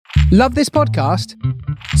Love this podcast?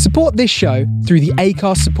 Support this show through the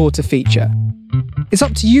Acast supporter feature. It's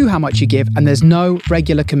up to you how much you give, and there's no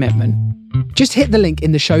regular commitment. Just hit the link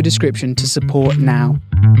in the show description to support now.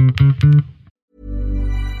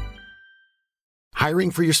 Hiring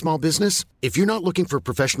for your small business? If you're not looking for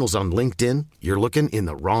professionals on LinkedIn, you're looking in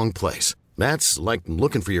the wrong place. That's like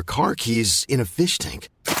looking for your car keys in a fish tank.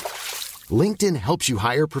 LinkedIn helps you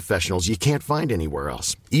hire professionals you can't find anywhere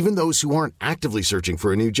else, even those who aren't actively searching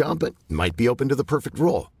for a new job but might be open to the perfect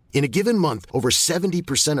role. In a given month, over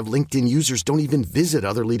 70% of LinkedIn users don't even visit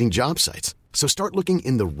other leading job sites. So start looking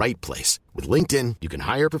in the right place. With LinkedIn, you can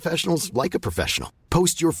hire professionals like a professional.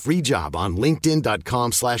 Post your free job on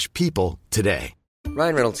linkedin.com/people today.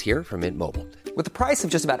 Ryan Reynolds here from Mint Mobile. With the price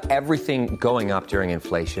of just about everything going up during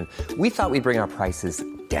inflation, we thought we'd bring our prices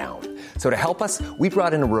down. So to help us, we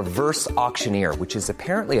brought in a reverse auctioneer, which is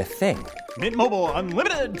apparently a thing. Mint Mobile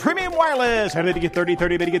Unlimited Premium Wireless. How to get 30,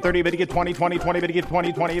 30, bit to get 30, bit to get 20, 20, 20, bit to get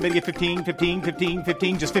 20, 20, bit to get 15, 15, 15,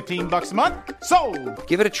 15, just $15 a month? Sold!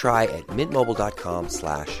 Give it a try at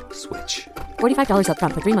mintmobile.com/switch. $45 up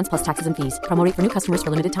front for 3 months plus taxes and fees. Promo rate for new customers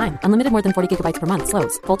for limited time. Unlimited more than 40 gigabytes per month.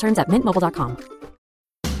 Slows full terms at mintmobile.com.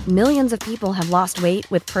 Millions of people have lost weight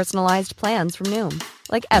with personalized plans from Noom.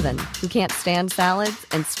 Like Evan, who can't stand salads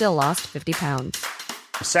and still lost 50 pounds.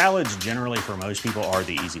 Salads generally for most people are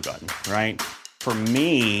the easy button, right? For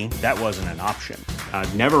me, that wasn't an option. I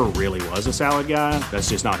never really was a salad guy. That's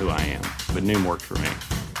just not who I am. But Noom worked for me.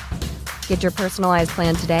 Get your personalized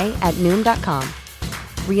plan today at Noom.com.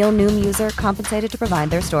 Real Noom user compensated to provide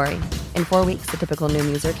their story. In 4 weeks, the typical Noom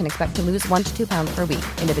user can expect to lose 1 to 2 pounds per week.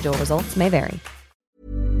 Individual results may vary.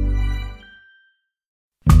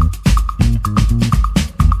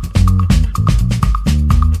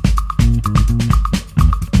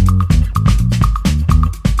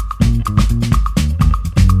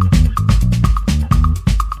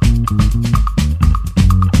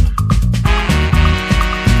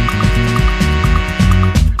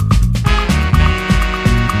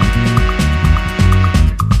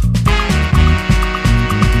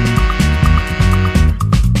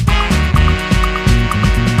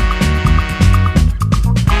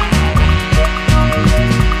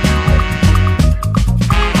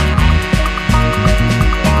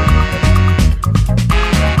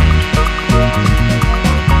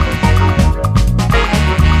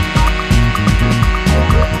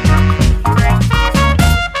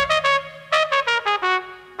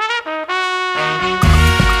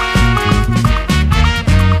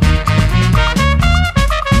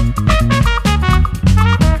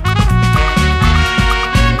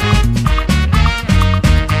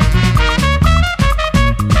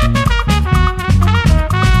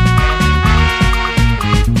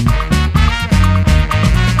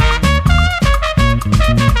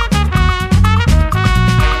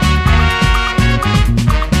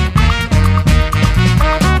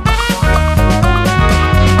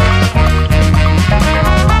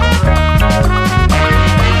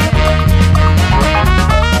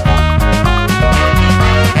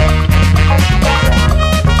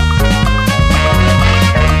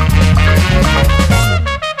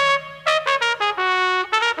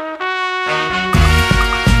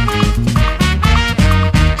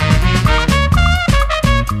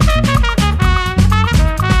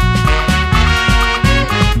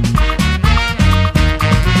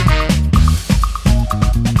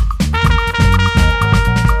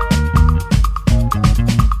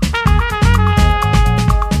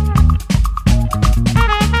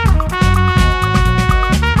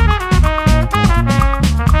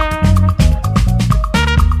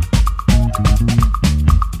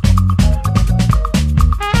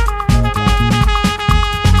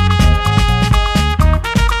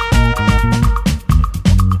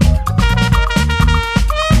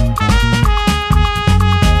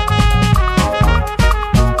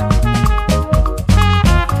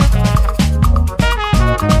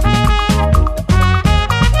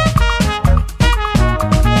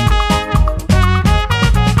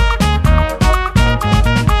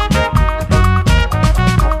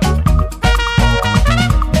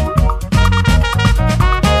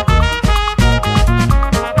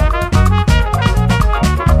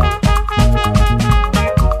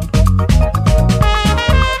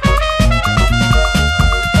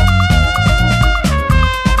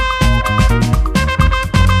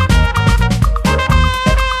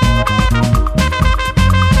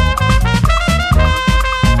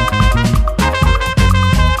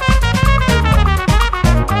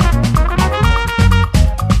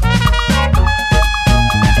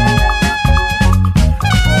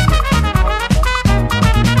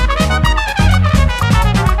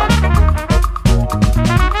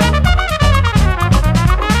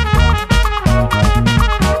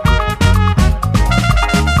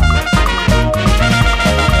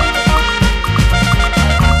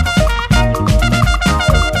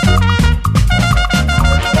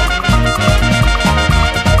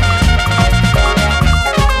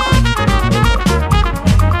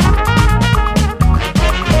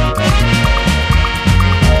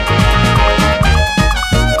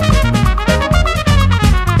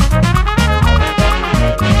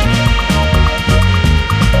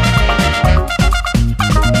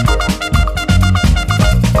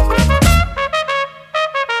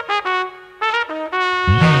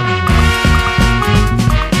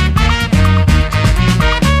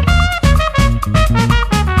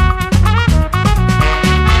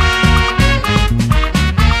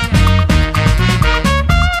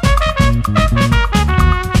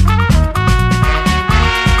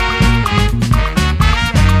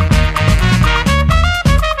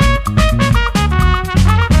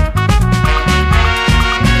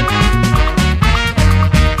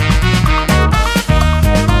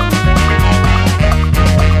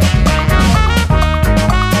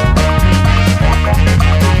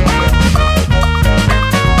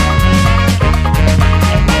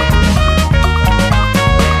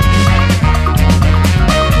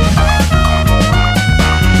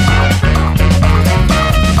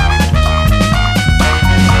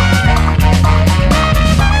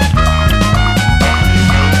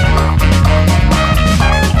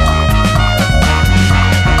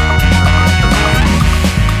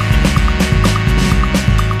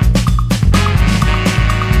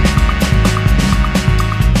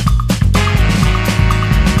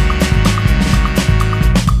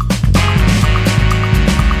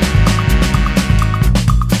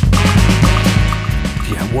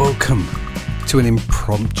 to an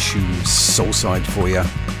impromptu Soulside for you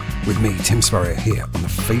with me, Tim Spurrier, here on the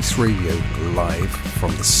Face Radio, live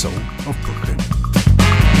from the soul of Brooklyn.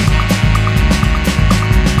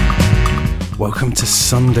 Welcome to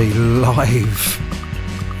Sunday Live.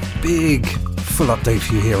 Big full update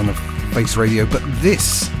for you here on the Face Radio, but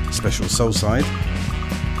this special Soulside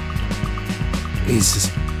is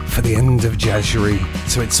for the end of Jazzery,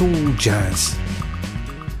 so it's all jazz.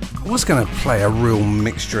 I was going to play a real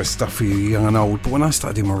mixture of stuff for you, young and old, but when I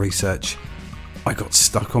started doing my research, I got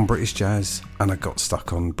stuck on British jazz, and I got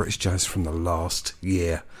stuck on British jazz from the last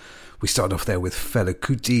year. We started off there with Fela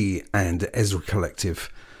Kuti and Ezra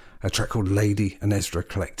Collective, a track called Lady, an Ezra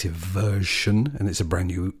Collective version, and it's a brand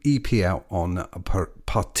new EP out on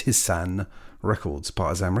Partisan Records.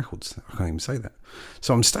 I can't even say that.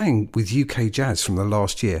 So I'm staying with UK jazz from the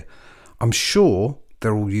last year. I'm sure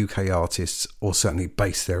they're all UK artists, or certainly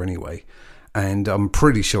based there anyway, and I'm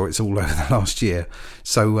pretty sure it's all over the last year.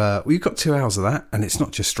 So we've got 2 hours of that, and it's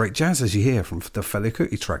not just straight jazz as you hear from the Fela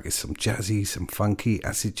Kuti track. It's some jazzy, some funky,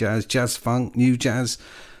 acid jazz, jazz funk, new jazz,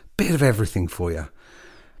 bit of everything for you.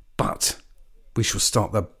 But we shall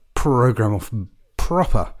start the programme off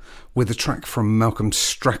proper with a track from Malcolm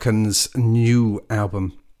Strachan's new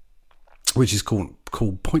album, which is called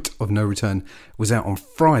Point of No Return. It was out on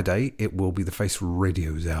Friday. It will be the Face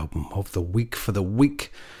Radio's album of the week for the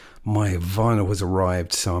week. My vinyl has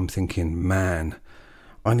arrived, so I'm thinking, man,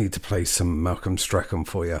 I need to play some Malcolm Strachan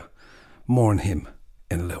for you. More on him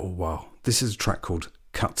in a little while. This is a track called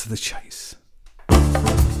Cut to the Chase.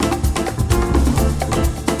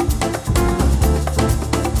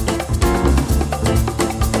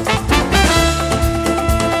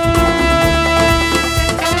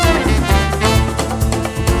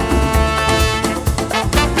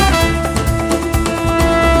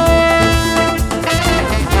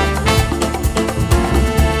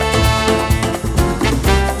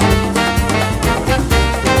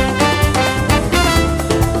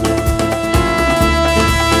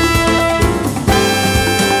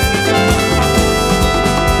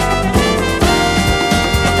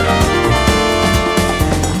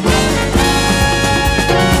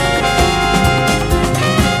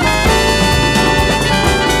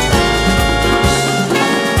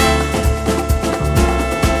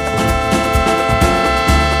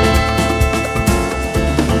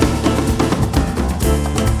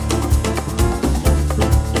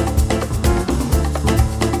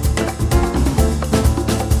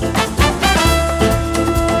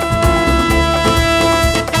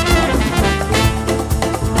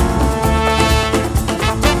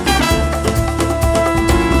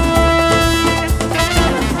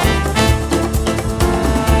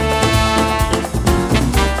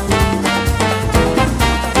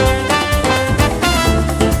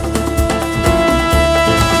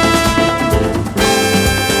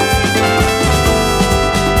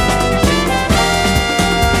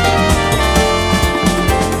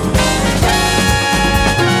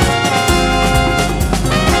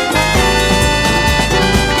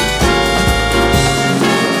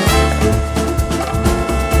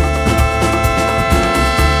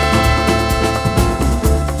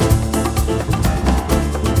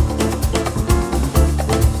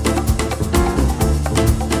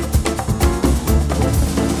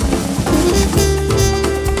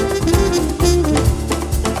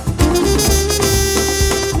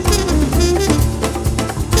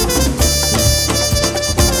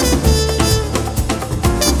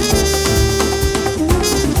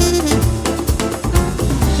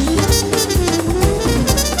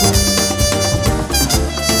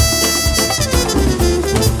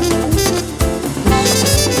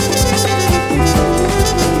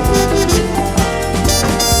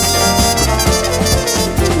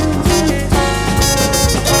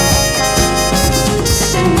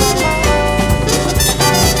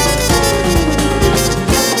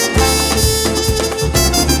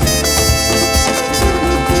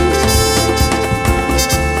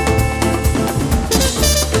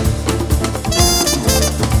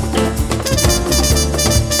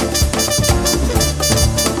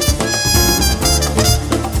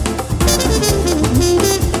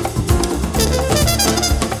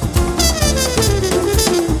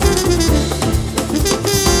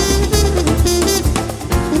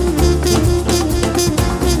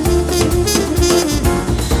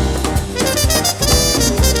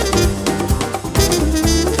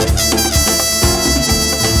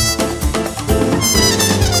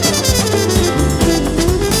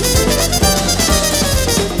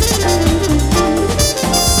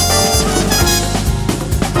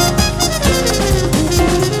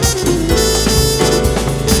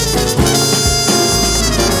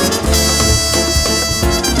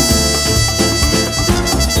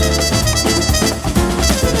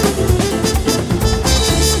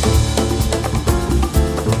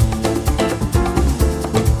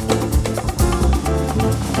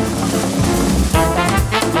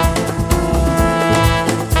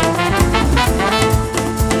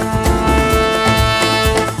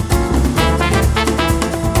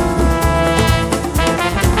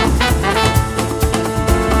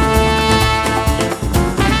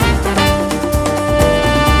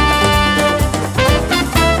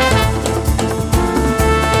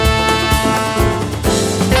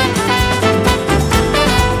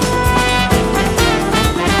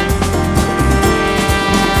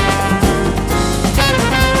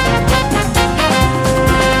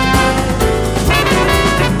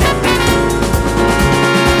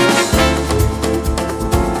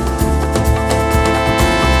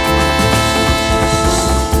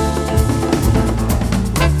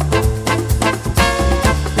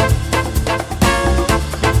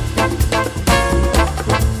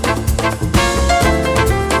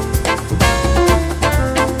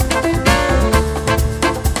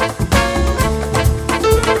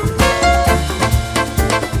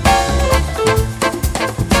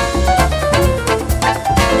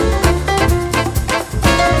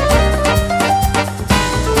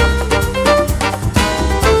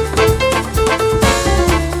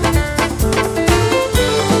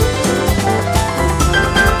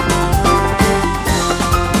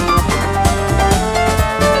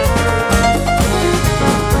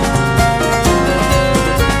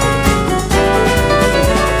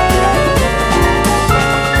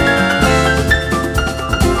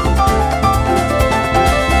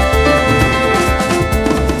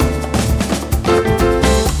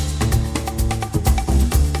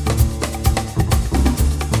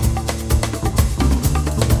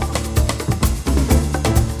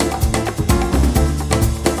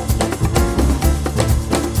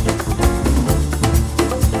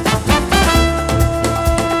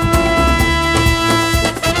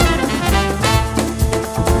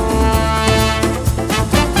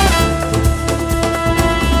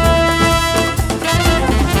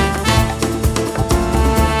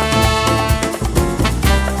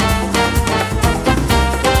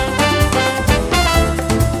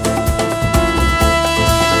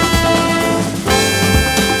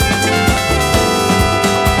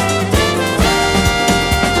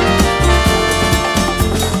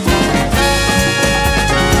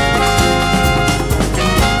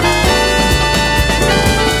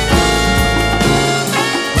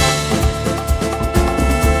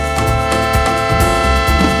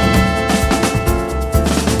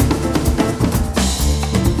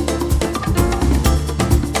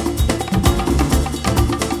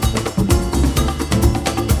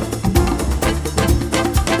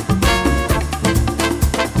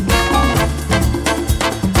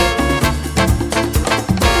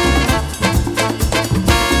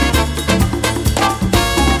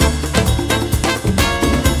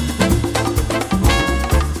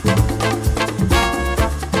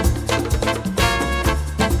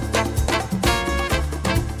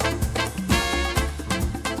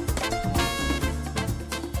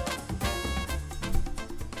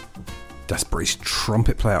 That's British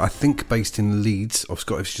trumpet player, I think based in Leeds, of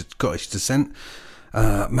Scottish descent.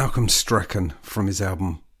 Malcolm Strachan from his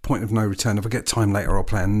album Point of No Return. If I get time later, I'll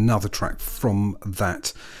play another track from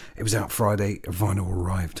that. It was out Friday. Vinyl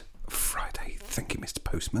arrived Friday. Thank you, Mr.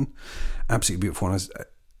 Postman. Absolutely beautiful one,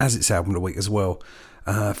 as its album of the week as well.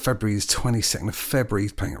 February is 22nd of February.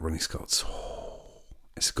 He's playing at Ronnie Scott's. Oh,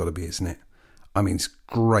 it's got to be, isn't it? I mean, it's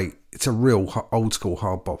great. It's a real old school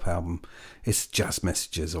hard bop album. It's Jazz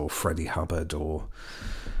Messages or Freddie Hubbard or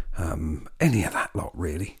any of that lot,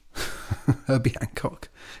 really. Herbie Hancock.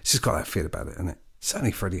 It's just got that feel about it, isn't it?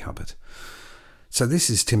 Certainly Freddie Hubbard. So this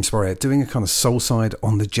is Tim Spurrier doing a kind of Soulside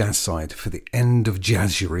on the jazz side for the end of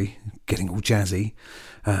Jazzery, getting all jazzy,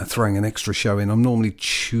 throwing an extra show in. I'm normally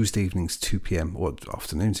Tuesday evenings 2pm, or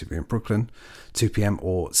afternoons if you're in Brooklyn, 2pm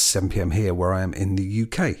or 7pm here where I am in the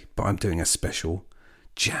UK. But I'm doing a special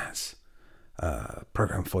jazz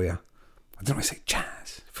program for you. I don't know why I say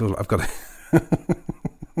jazz. I feel like I've got to...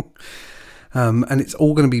 and it's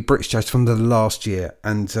all going to be British jazz from the last year,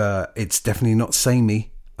 and it's definitely not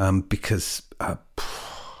samey because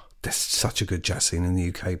there's such a good jazz scene in the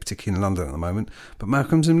UK, particularly in London at the moment. But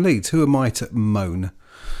Malcolm's in Leeds. Who am I to moan?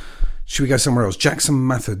 Should we go somewhere else? Jackson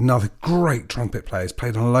Mathod, another great trumpet player. He's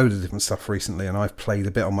played on a load of different stuff recently, and I've played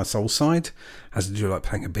a bit on my Soulside, as I do like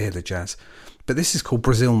playing a bit of jazz. But this is called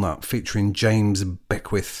Brazil Nut, featuring James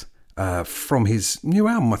Beckwith from his new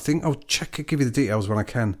album, I think. I'll give you the details when I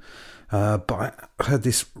can. But I heard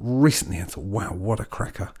this recently and thought, wow, what a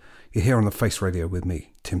cracker. You're here on the Face Radio with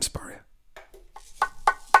me, Tim Spurrier.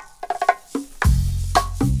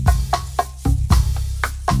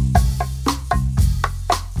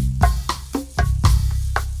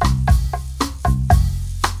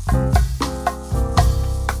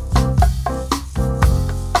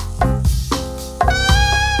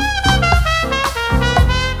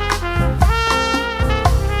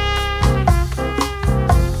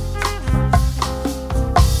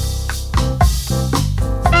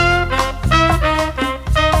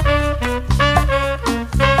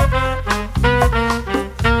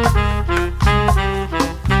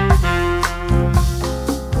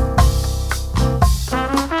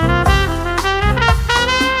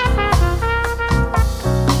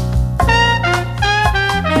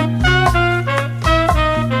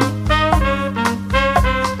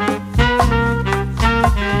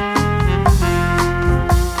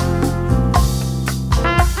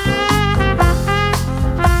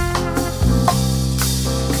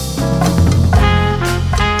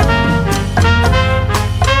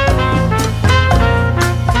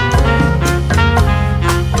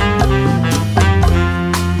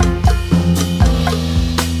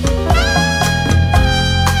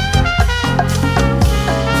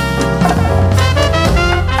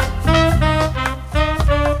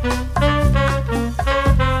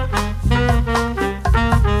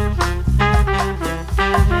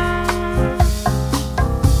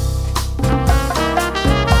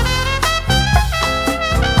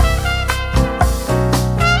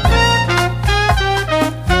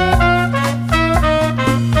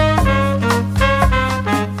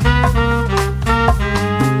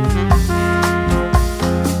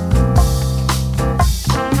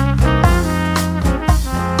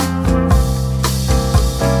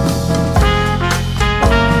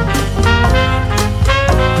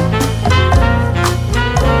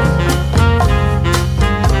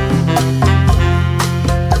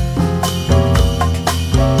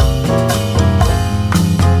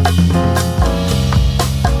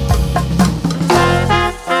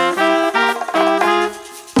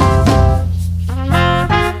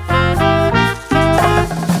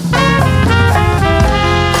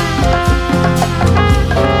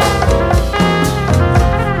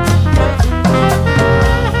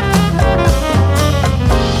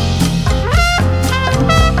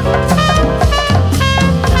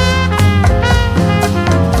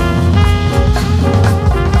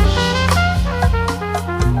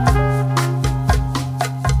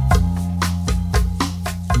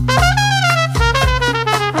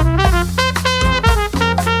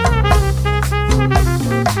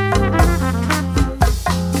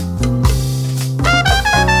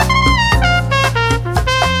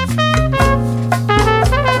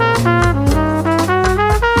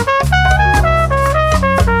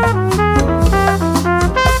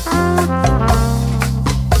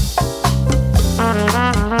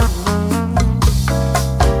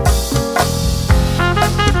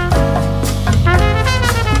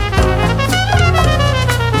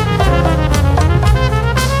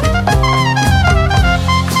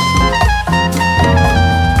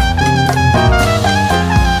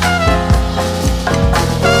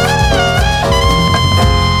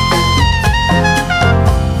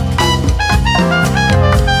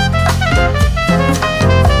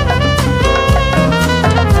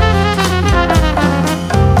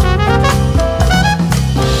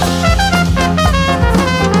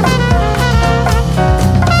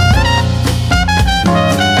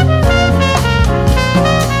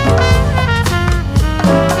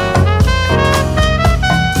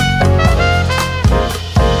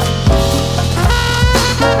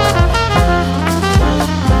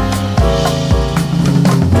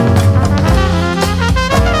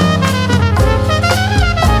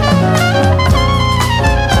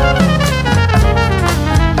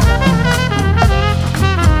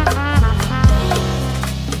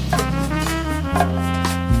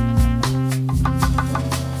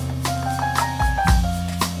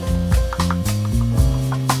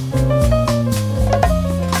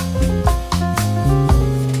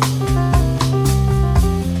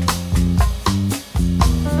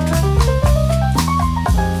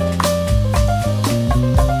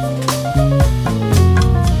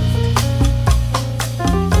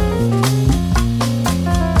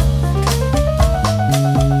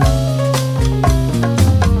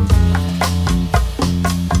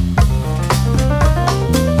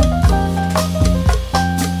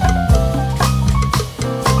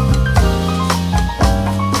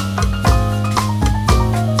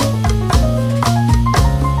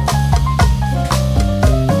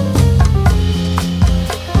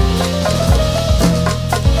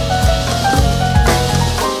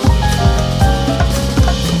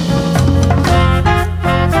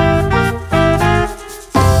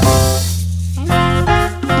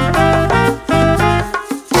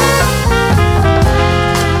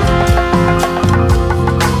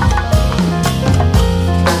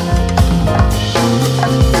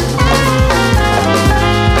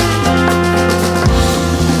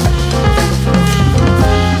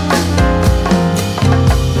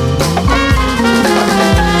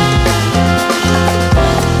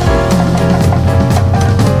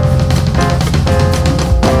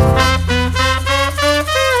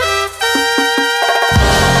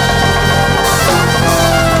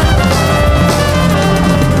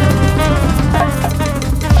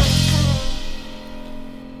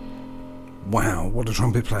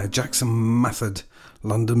 Jackson Method,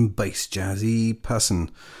 London-based jazzy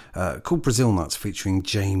person called Brazil Nuts, featuring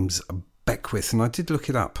James Beckwith, and I did look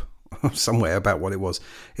it up somewhere about what it was.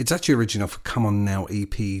 It's actually original for Come On Now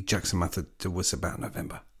EP. Jackson Method was about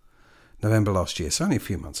November last year, so only a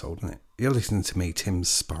few months old, isn't it? You're listening to me, Tim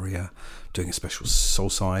Spurrier, doing a special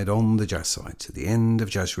Soulside on the jazz side to the end of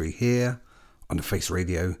Jazzry here on the Face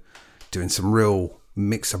Radio, doing some real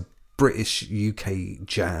mix of British UK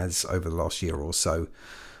jazz over the last year or so,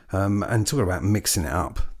 and talking about mixing it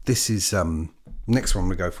up. This is next one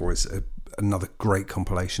we go for is another great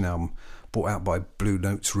compilation album brought out by Blue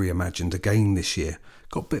Notes Reimagined again this year.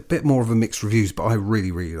 Got a bit more of a mixed reviews, but I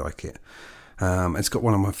really like it. It's got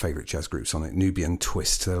one of my favourite jazz groups on it, Nubian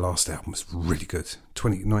Twist. Their last album was really good.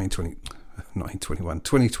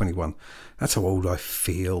 2021. That's how old I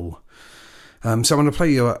feel. So I'm going to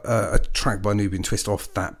play you a track by Nubian Twist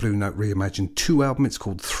off that Blue Note Reimagined 2 album. It's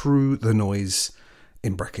called Through the Noise,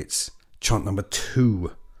 in brackets, chant number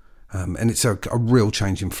 2. And it's a real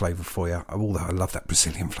change in flavour for you, although I love that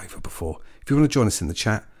Brazilian flavour before. If you want to join us in the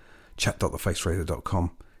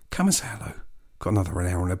chat.thefaceradio.com, come and say hello. Got another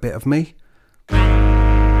hour and a bit of me.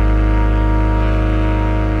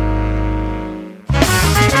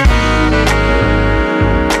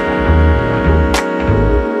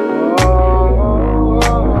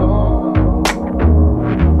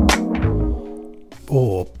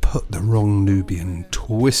 Or put the wrong Nubian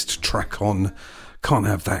Twist track on. Can't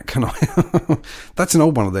have that, can I? That's an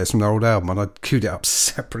old one of theirs from their old album, and I queued it up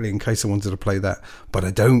separately in case I wanted to play that, but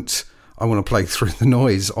I don't. I want to play Through the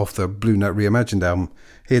Noise off the Blue Note Reimagined album.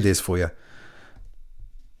 Here it is for you.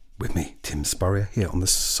 With me, Tim Spurrier, here on the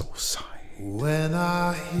Soulside. When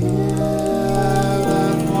I hear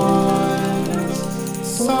that voice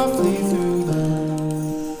softly through the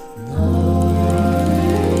night,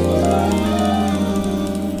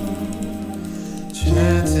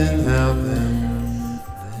 chanting out them.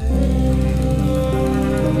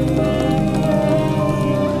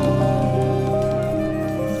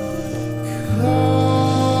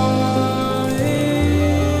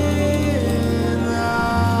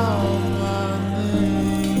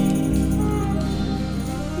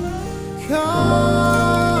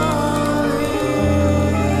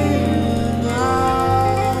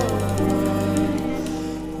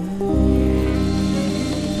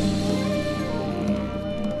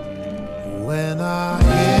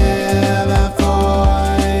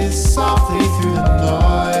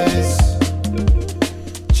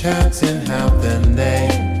 Chanting out their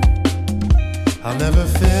name, I'll never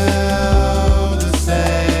feel the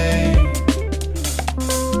same.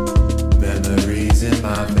 Memories in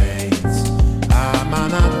my veins, I might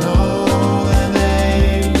not know their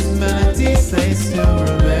names. Melodies, they still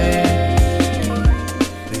remain.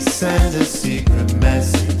 They send a secret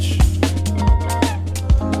message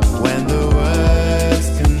when the words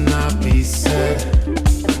cannot be said.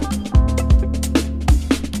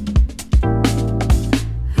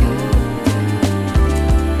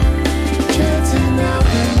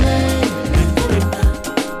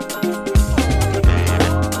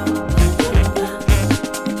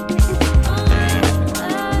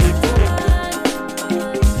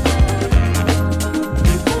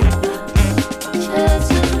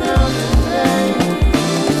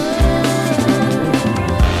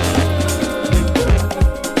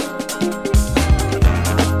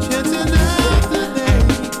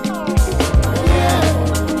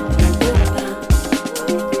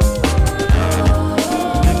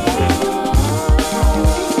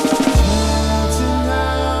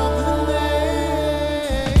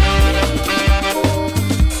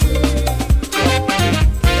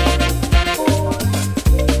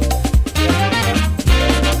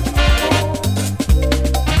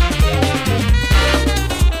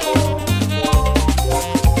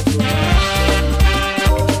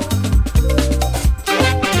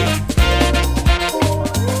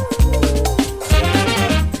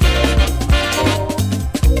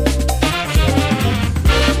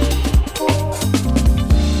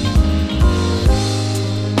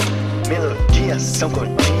 São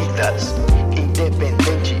contidas,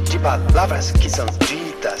 independente de palavras que são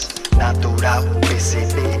ditas. Natural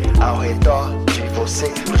perceber ao redor de você.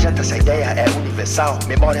 Projeta-se a ideia, é universal.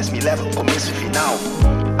 Memórias me levam começo e final.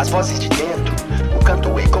 As vozes de dentro, o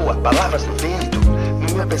canto ecoa, palavras no vento.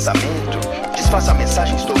 No meu pensamento, disfarça a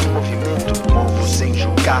mensagem, estou em movimento. Movo sem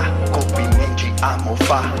julgar, corpo e mente a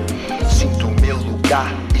mofar. Sinto meu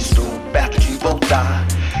lugar, estou perto de voltar.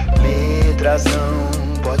 Letras não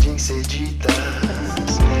podem ser ditas,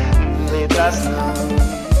 letras não.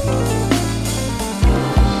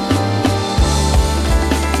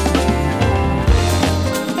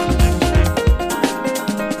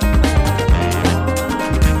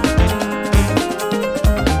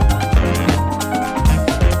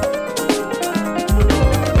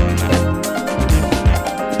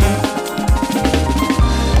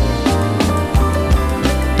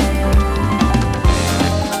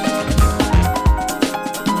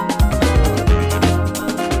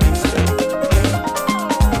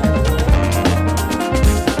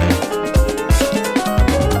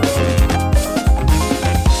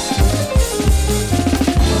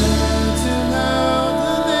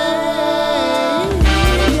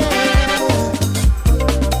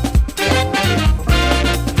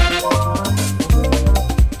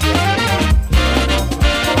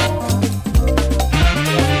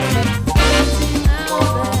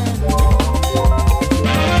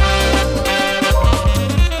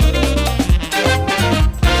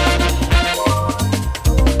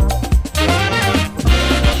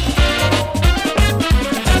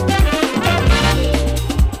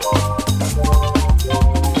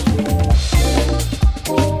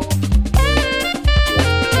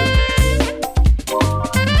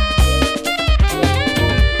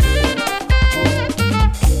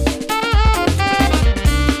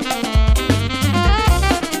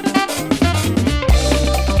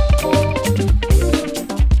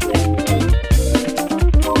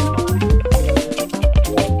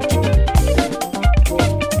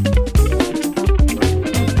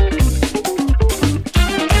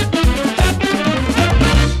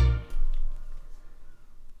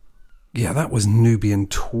 that was Nubian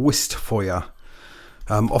Twist for you.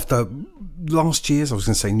 Off the last year's, I was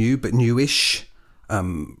going to say new, but newish,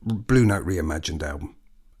 Blue Note Reimagined album.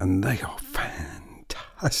 And they are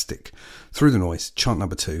fantastic. Through the Noise, chant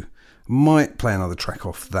number 2. Might play another track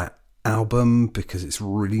off that album because it's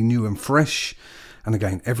really new and fresh. And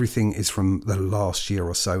again, everything is from the last year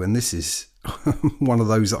or so. And this is one of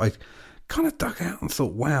those that I kind of dug out and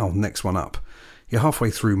thought, wow, next one up. You're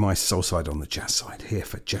halfway through my Soulside on the jazz side here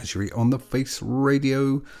for Jazzery on the Face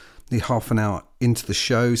Radio. The half an hour into the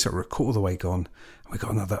show, so we're a quarter of the way gone. And we've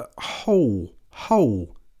got another whole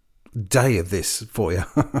day of this for you.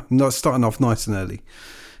 Not starting off nice and early.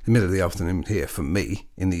 The middle of the afternoon here for me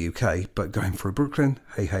in the UK, but going through Brooklyn,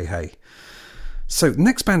 hey. So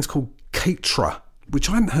next band's called Keitra, which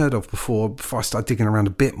I hadn't heard of before I started digging around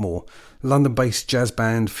a bit more. London-based jazz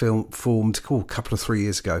band formed a couple of 3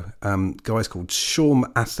 years ago. Guys called Sean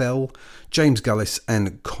Athel, James Gullis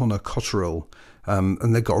and Connor Cotterill.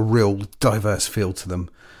 And they've got a real diverse feel to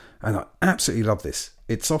them. And I absolutely love this.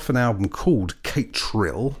 It's off an album called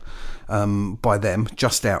Keitra by them,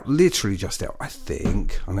 literally just out, I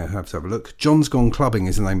think. I'm going to have to have a look. John's Gone Clubbing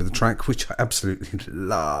is the name of the track, which I absolutely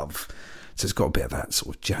love. So it's got a bit of that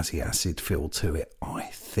sort of jazzy acid feel to it, I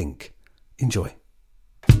think. Enjoy.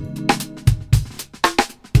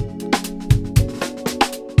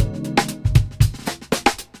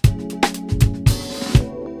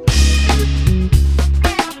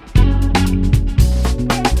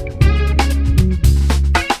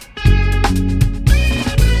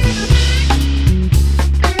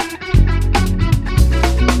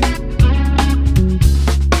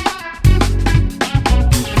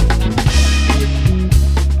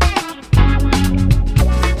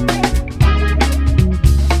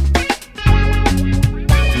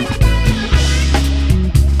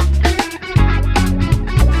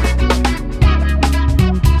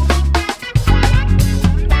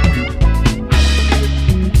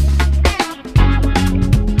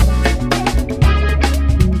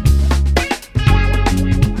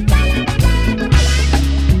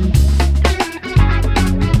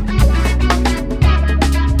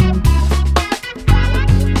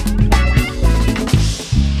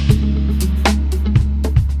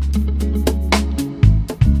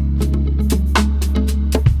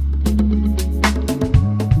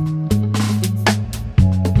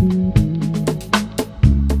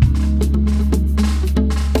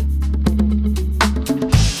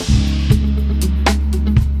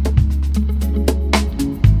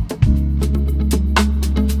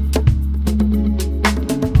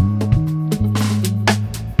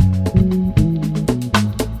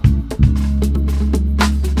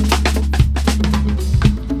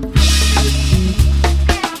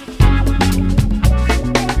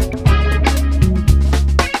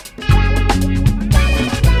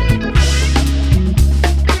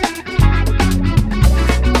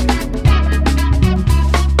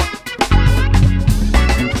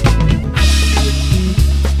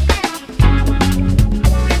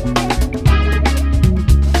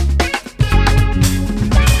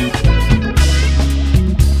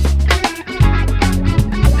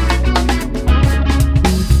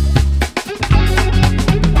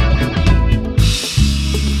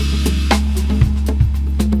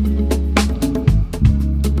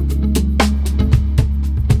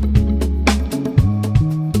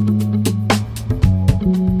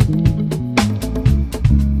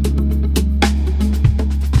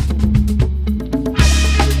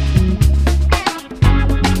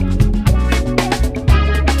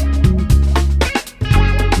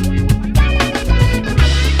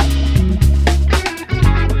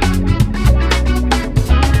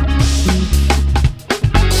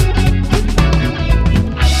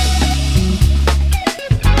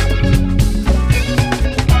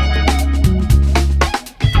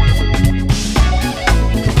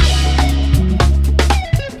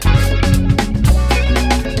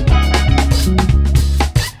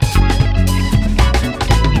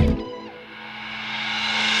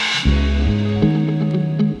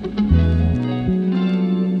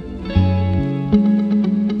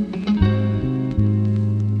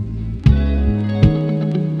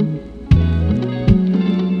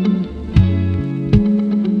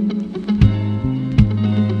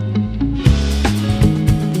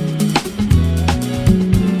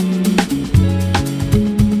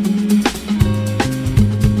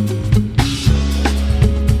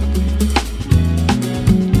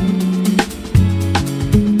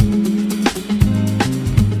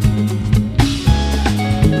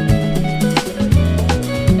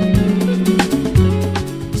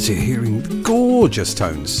 gorgeous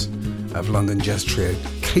tones of London jazz trio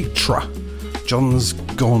Keitra, John's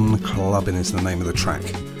Gone Clubbing is the name of the track.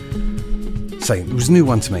 So it was a new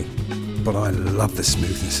one to me, but I love the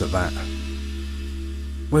smoothness of that.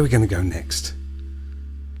 Where are we going to go next?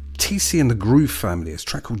 TC and the Groove Family, is a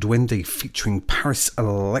track called Duende featuring Paris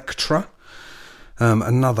Electra.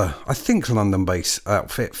 Another, I think, London-based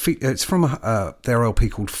outfit. It's from their LP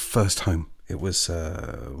called First Home. It was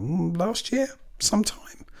last year,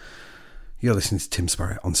 sometime. You're listening to Tim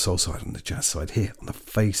Spurrier on Soulside on the Jazz Side here on the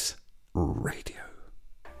Face Radio.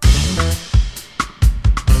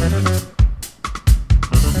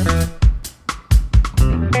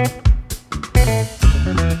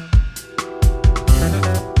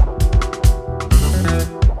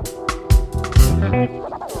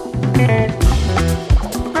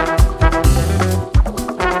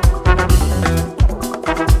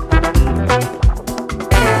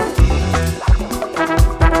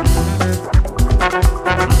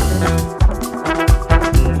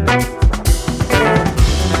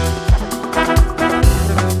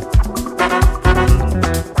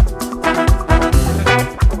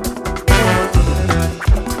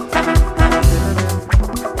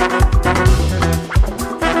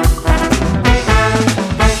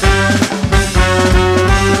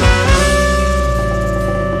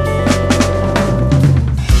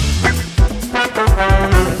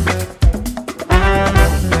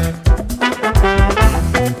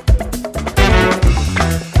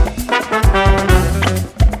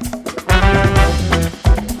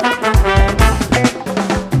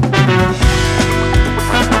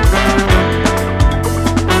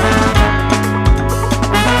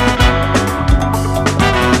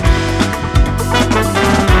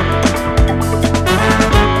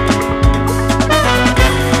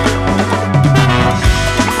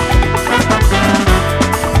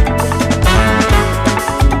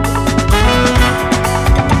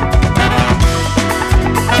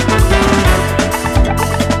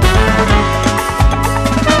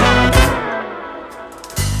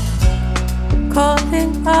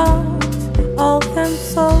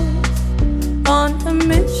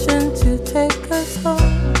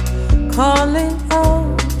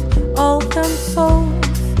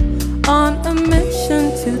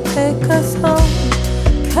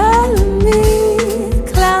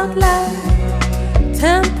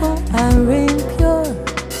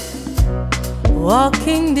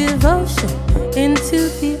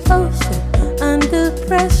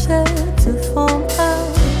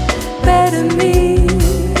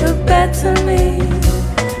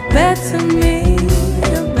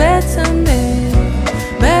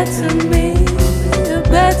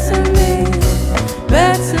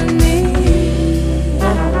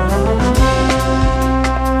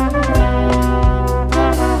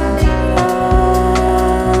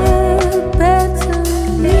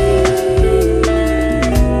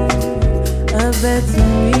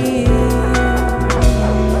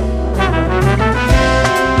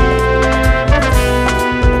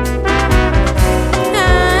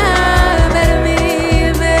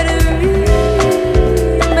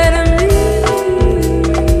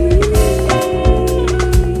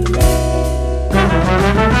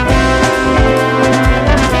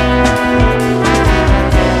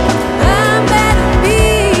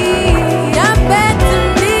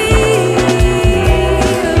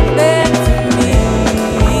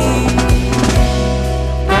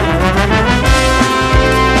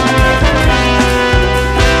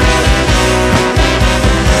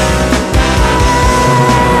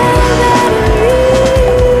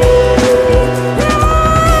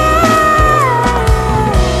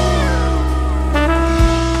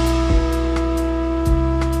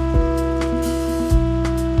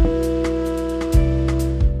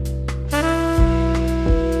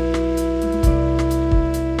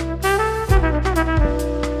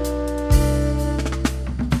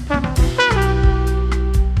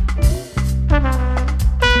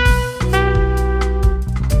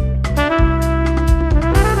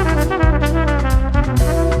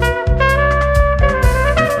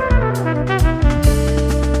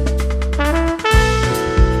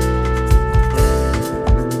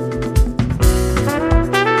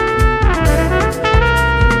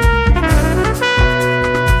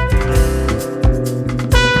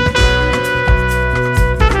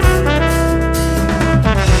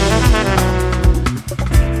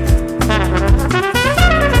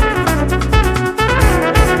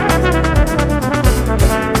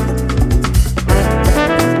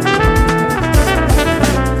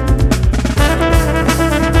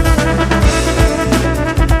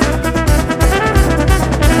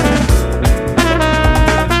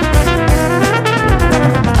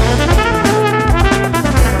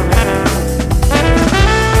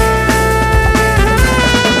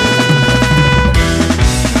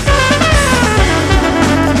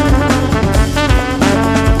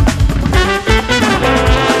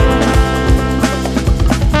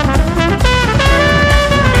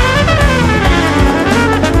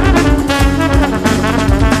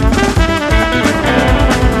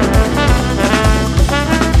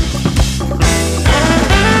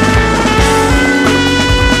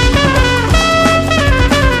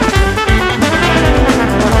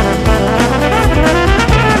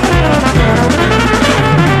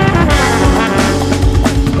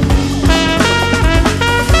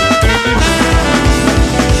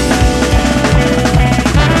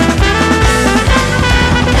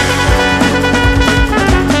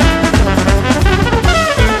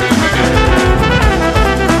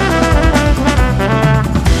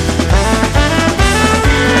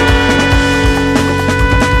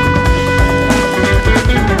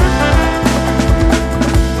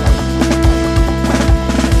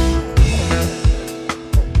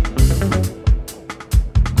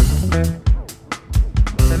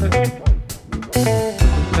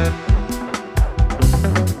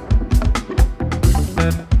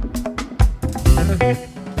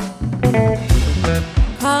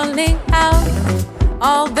 Calling out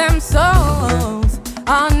all them souls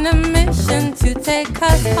on a mission to take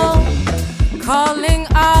us home. Calling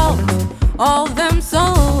out all them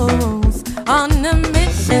souls on a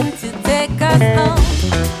mission to take us home.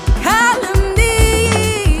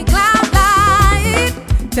 Calumny, cloud light,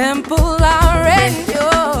 temple our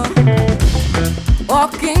endure.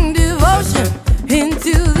 Walking devotion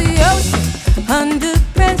into the ocean under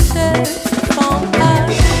pressure from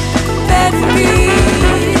us. Better me,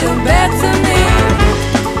 better me,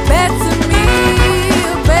 better me,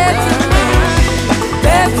 better me,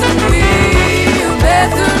 better me,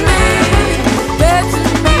 better me, better me,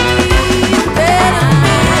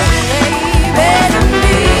 better me,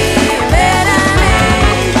 better me,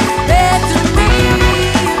 better me,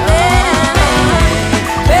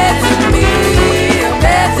 better me,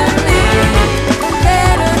 better me,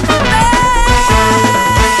 better me,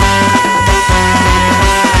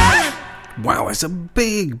 Wow, it's a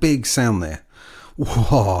big sound there.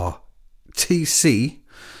 Wow. TC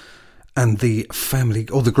and the family,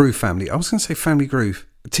 or the Groove family. I was going to say Family Groove.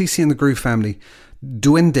 TC and the Groove family.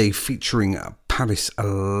 Duende featuring Paris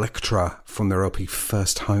Electra from their LP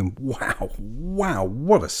First Home. Wow,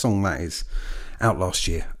 what a song that is. Out last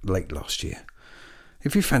year, late last year.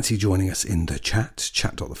 If you fancy joining us in the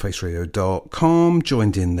chat.thefaceradio.com,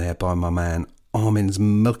 joined in there by my man Armin's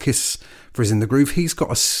Milkis for his In the Groove. He's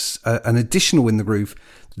got an additional In the Groove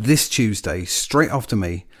this Tuesday, straight after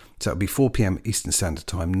me. So it'll be 4 p.m. Eastern Standard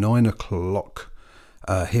Time, 9 o'clock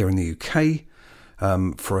here in the UK,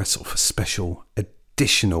 for a sort of a special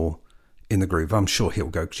additional In the Groove. I'm sure he'll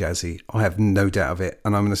go jazzy. I have no doubt of it.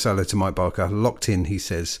 And I'm going to say hello to Mike Barker. Locked in, he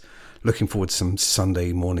says. Looking forward to some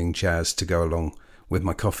Sunday morning jazz to go along with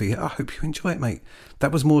my coffee. I hope you enjoy it, mate.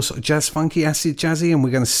 That was more sort of jazz funky, acid jazzy, and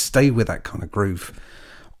we're going to stay with that kind of groove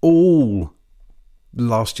all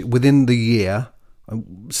last year, within the year.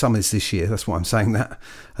 Some is this year, that's why I'm saying that.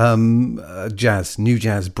 Jazz, new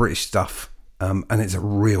jazz, British stuff, and it's a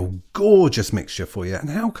real gorgeous mixture for you.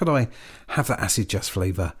 And how could I have that acid jazz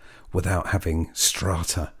flavour without having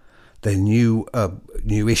Strata, their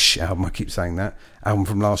newish album? I keep saying that album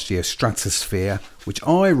from last year, Stratosphere, which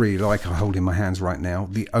I really like. I hold in my hands right now.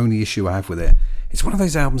 The only issue I have with it, it's one of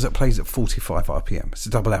those albums that plays at 45 RPM. It's a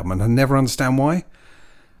double album, and I never understand why.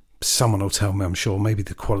 Someone will tell me, I'm sure. Maybe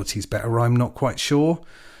the quality's better. I'm not quite sure.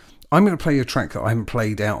 I'm going to play you a track that I haven't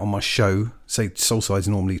played out on my show. Say Soulside's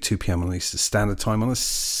normally 2 p.m. on Eastern Standard Time on a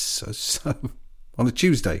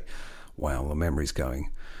Tuesday. Wow, the memory's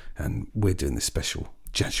going. And we're doing this special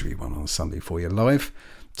jazzy one on a Sunday for you live.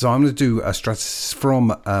 So I'm going to do a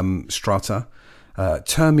from Strata.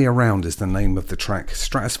 Turn Me Around is the name of the track.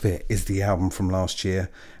 Stratosphere is the album from last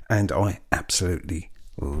year, and I absolutely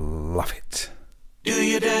love it. Do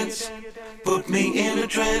you dance? Put me in a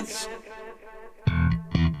trance.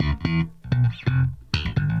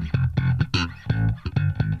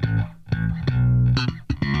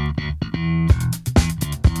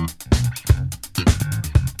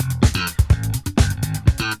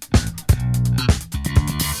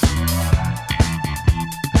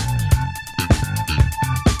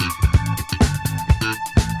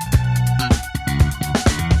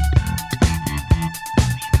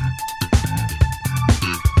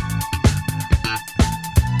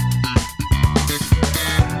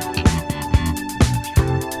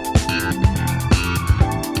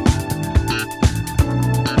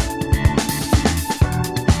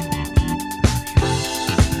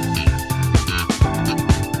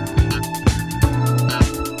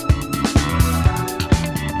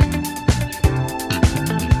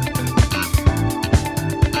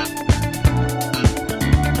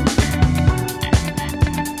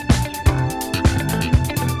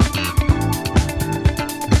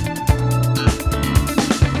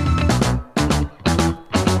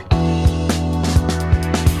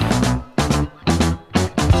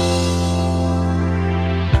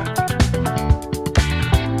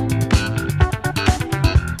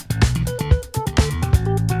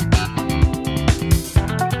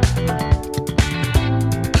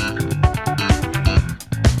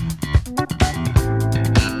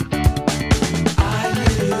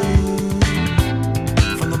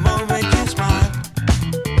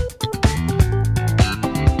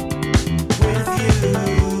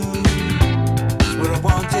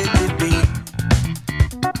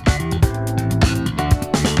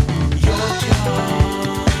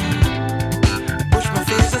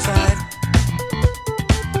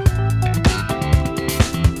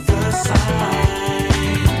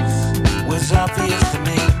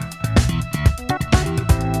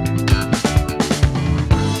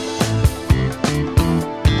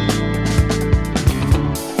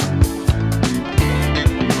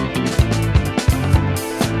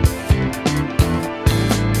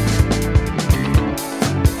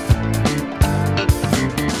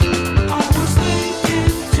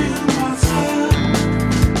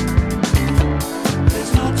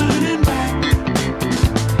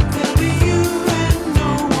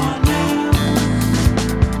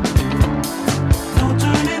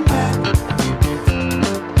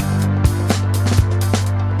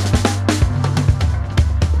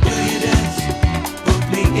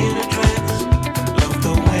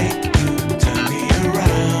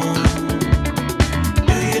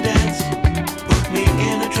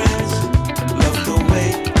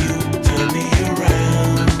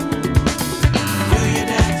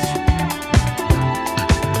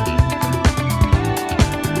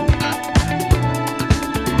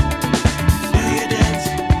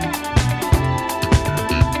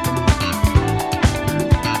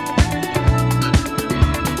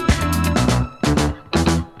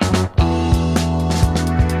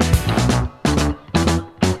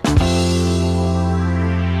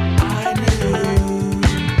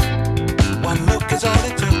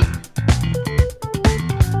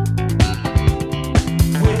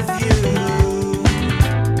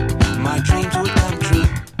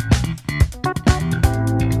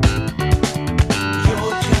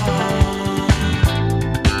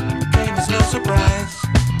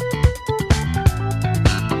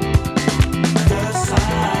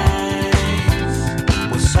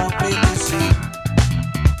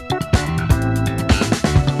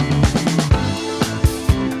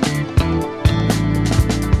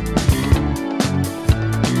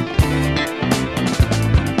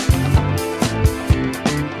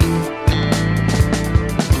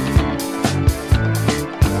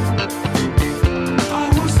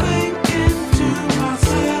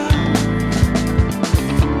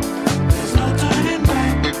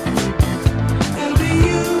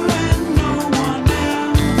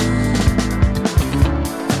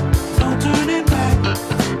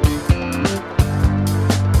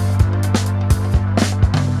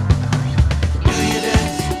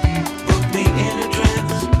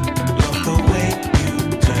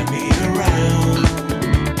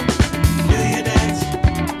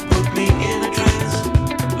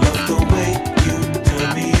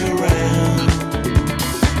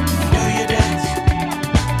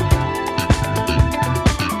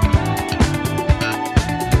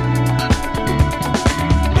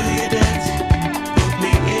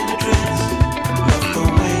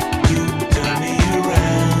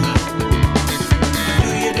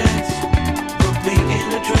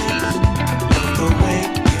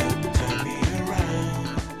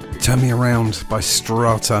 Turn Me Around by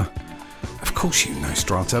Strata. Of course you know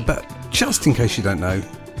Strata, but just in case you don't know,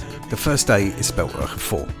 the first A is spelled like a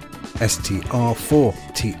 4.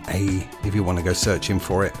 STR4TA if you want to go searching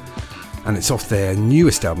for it. And it's off their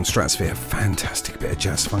newest album, Stratosphere. Fantastic bit of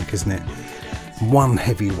jazz funk, isn't it? One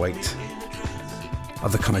heavyweight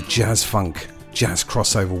of the kind of jazz funk, jazz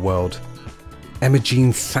crossover world. Emma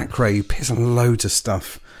Jean Thackeray appears on loads of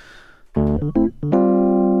stuff.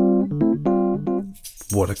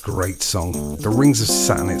 What a great song. The Rings of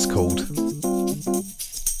Saturn it's called.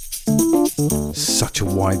 Such a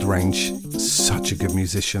wide range, such a good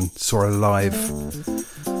musician. Saw her live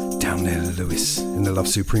down near Lewis in the Love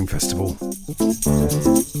Supreme Festival.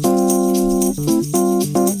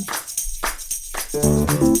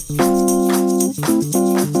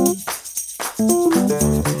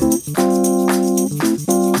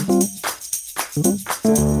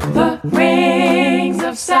 The rings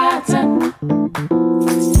of Saturn.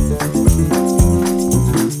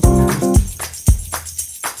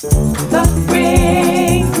 The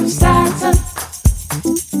rings of Saturn.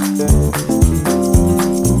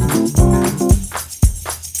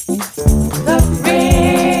 The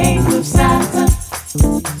rings of Saturn.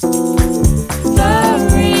 The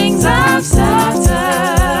rings of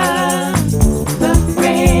Saturn. The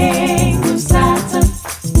rings of Saturn.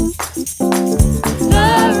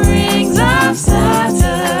 The rings of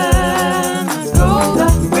Saturn. Gold. The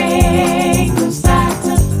rings of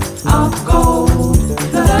Saturn of gold.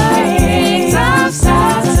 The rings of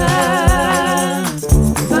Saturn.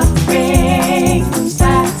 The rings of Saturn. The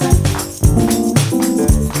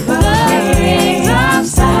rings of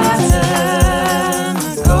Saturn.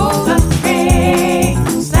 Gold. The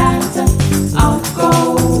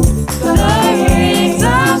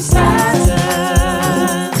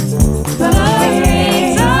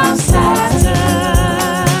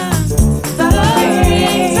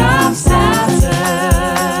rings of Saturn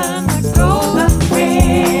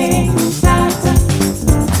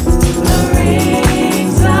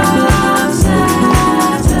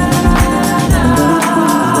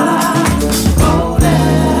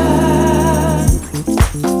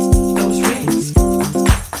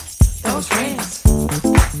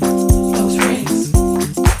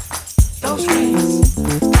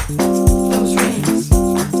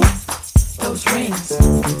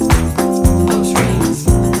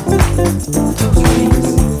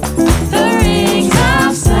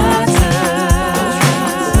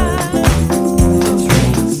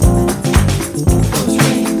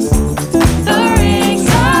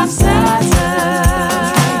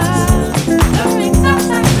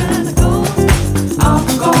of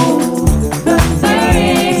gold. The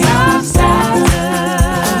rings of Saturn.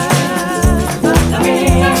 The rings of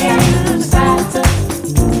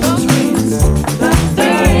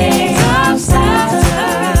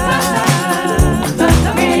Saturn. The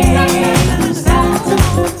rings of Saturn.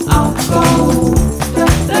 Gold.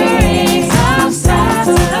 The rings of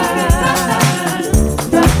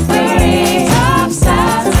Saturn. The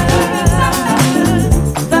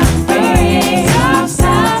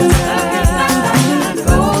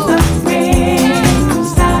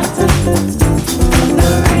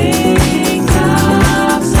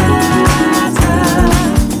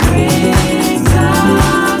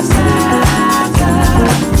rings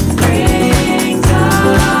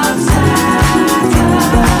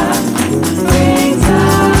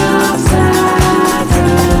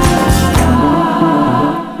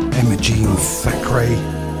of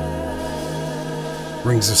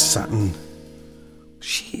Rings of Saturn.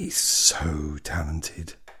 She's so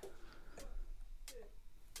talented.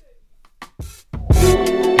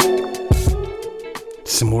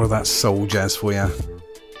 Some more of that soul jazz for you.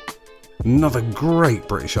 Another great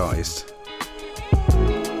British artist.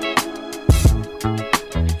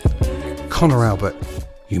 Connor Albert,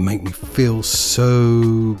 You Make Me Feel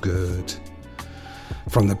So Good.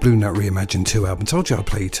 From the Blue Note Reimagined 2 album. Told you I'd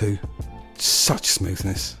play you 2. Such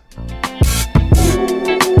smoothness.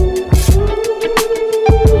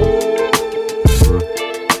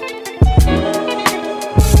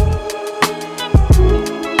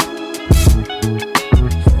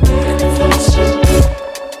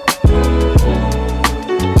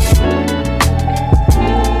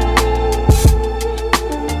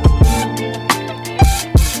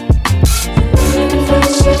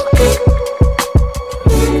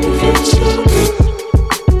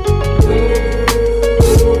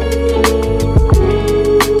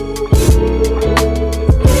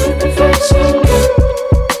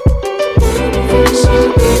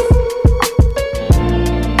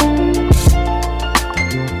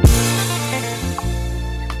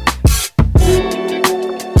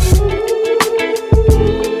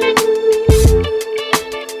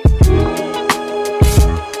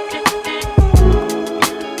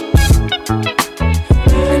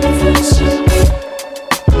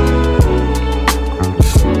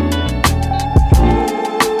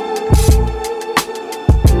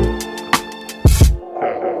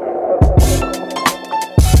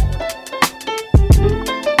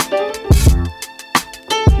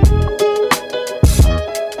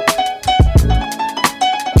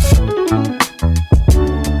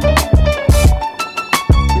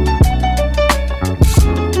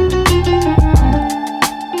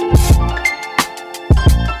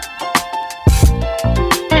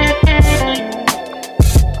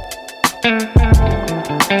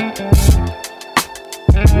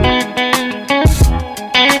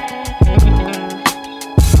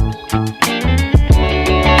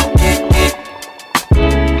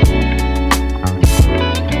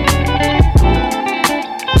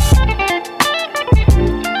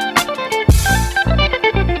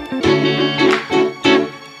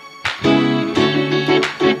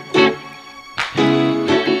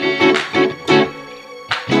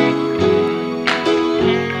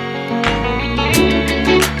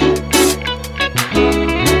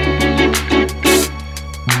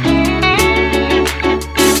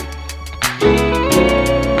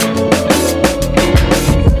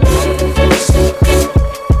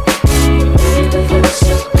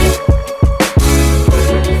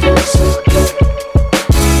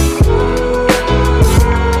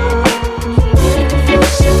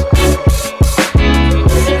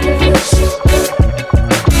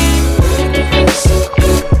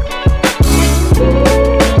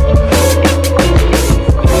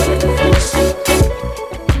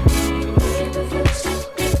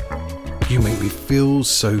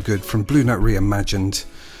 so good from Blue Note Reimagined.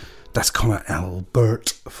 That's Connor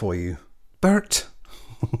Albert for you. Bert.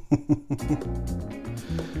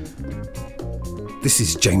 This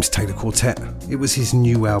is James Taylor Quartet. It was his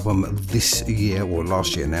new album this year, or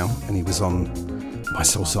last year now, and he was on my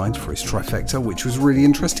Soulside for his trifecta, which was really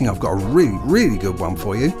interesting. I've got a really, really good one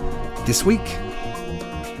for you this week.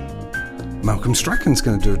 Malcolm Strachan's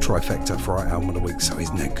going to do a trifecta for our album of the week, so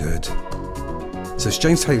isn't that good? So it's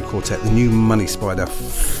James Taylor Quartet, the new Money Spider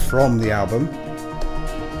from the album,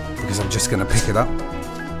 because I'm just going to pick it up.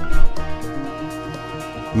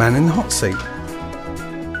 Man in the Hot Seat.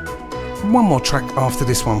 One more track after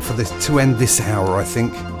this one for this to end this hour, I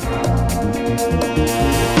think.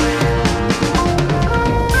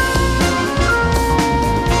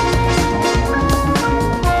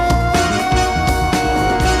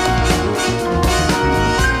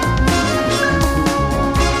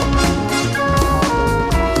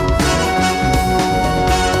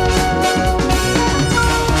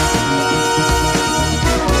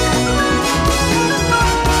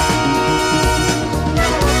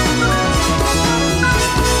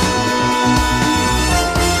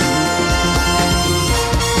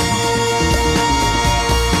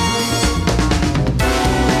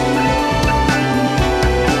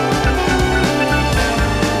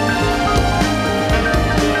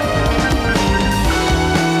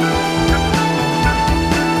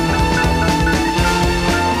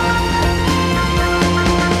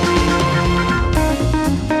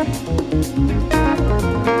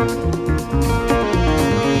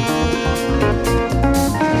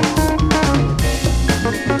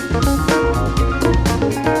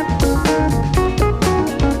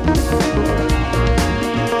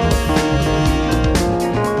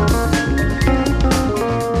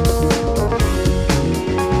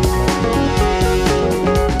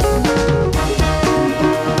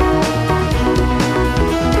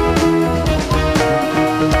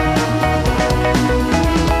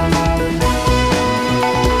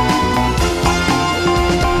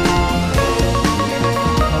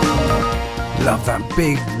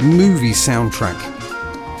 Big movie soundtrack.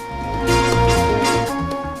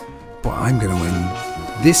 But I'm going to end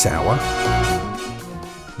this hour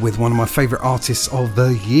with one of my favourite artists of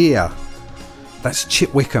the year. That's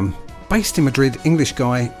Chip Wickham. Based in Madrid, English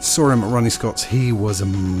guy, saw him at Ronnie Scott's. He was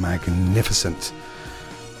magnificent.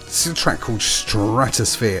 This is a track called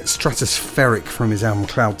Stratospheric from his album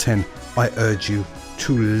Cloud 10. I urge you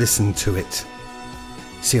to listen to it.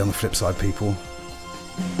 See you on the flip side, people.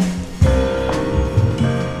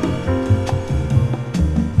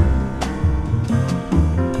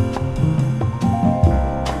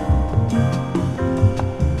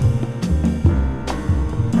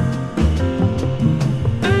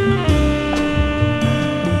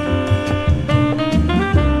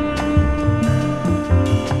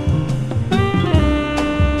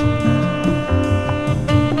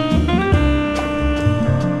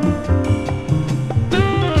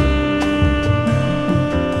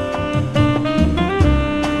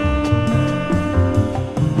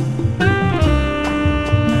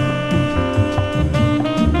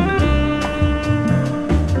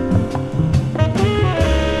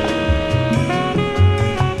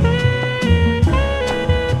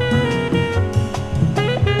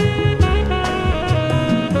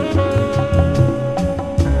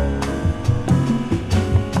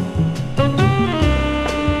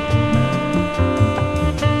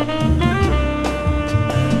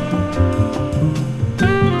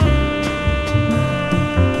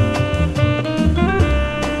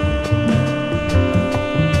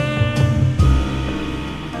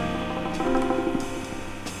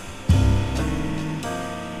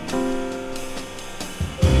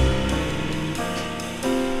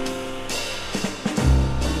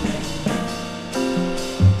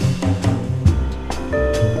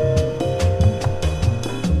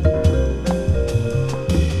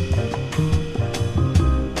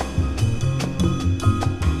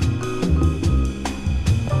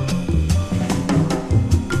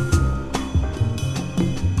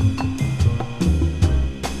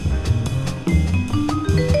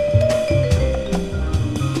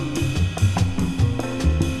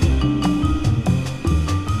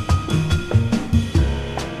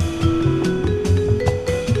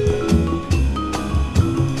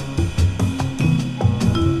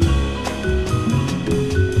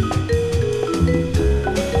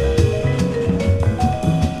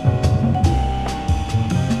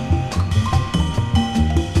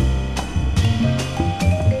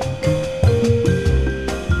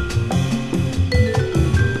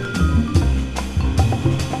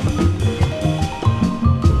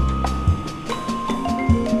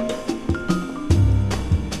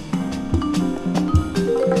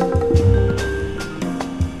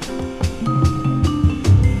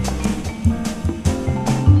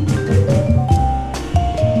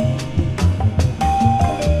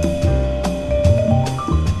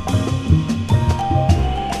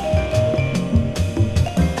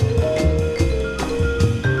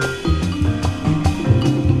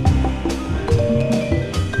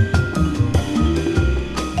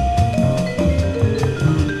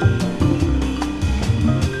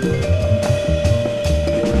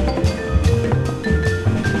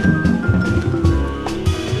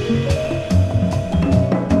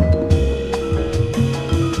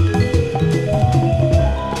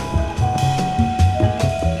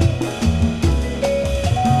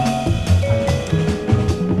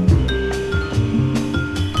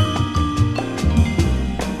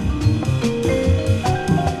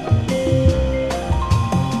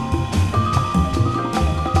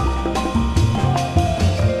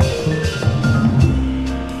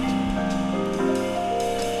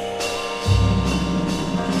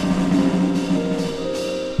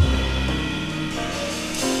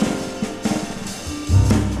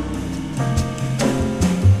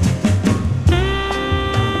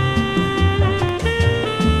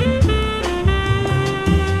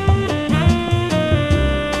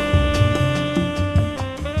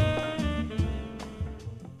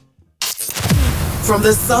 From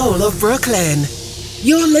the soul of Brooklyn,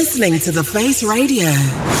 you're listening to The Face Radio.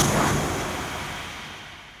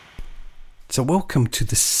 So welcome to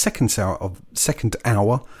the second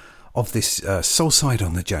hour of this Soulside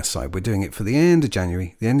on the Jazz Side. We're doing it for the end of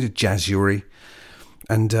January, the end of January.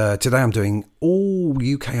 And today I'm doing all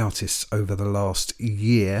UK artists over the last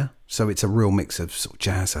year. So it's a real mix of sort of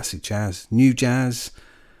jazz, acid jazz, new jazz,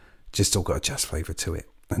 just all got a jazz flavour to it.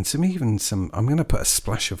 And I'm going to put a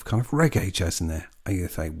splash of kind of reggae jazz in there. And you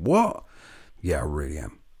think, what? Yeah, I really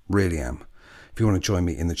am. If you want to join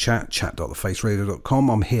me in the chat.thefaceradio.com.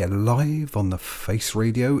 I'm here live on The Face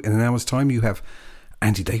Radio. In an hour's time, you have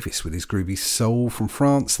Andy Davis with his groovy soul from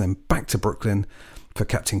France, then back to Brooklyn for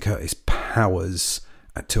Captain Curtis Powers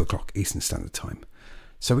at 2 o'clock Eastern Standard Time.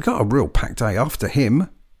 So we got a real packed day. After him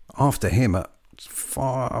at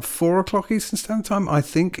 4 o'clock Eastern Standard Time, I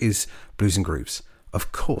think, is Blues and Grooves.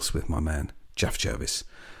 Of course, with my man, Jeff Jervis.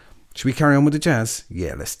 Should we carry on with the jazz?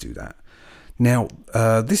 Yeah, let's do that. Now,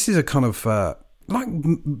 this is a kind of, like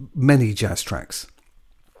many jazz tracks,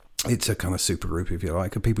 it's a kind of super group, if you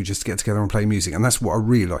like, of people just get together and play music. And that's what I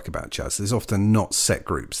really like about jazz. There's often not set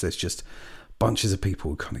groups. There's just bunches of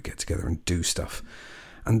people who kind of get together and do stuff.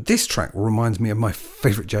 And this track reminds me of my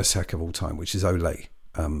favourite jazz track of all time, which is Olé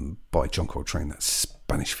by John Coltrane. That's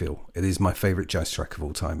Spanish feel. It is my favourite jazz track of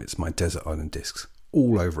all time. It's my Desert Island Discs.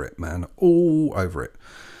 All over it, man. All over it.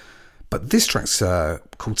 But this track's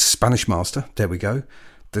called Spanish Master. There we go.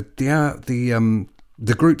 The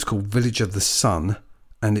group's called Village of the Sun,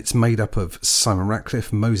 and it's made up of Simon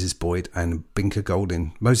Ratcliffe, Moses Boyd, and Binker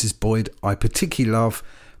Goldin. Moses Boyd, I particularly love,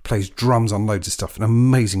 plays drums on loads of stuff. An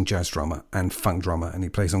amazing jazz drummer and funk drummer, and he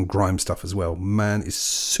plays on grime stuff as well. Man is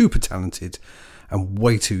super talented and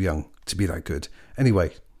way too young to be that good.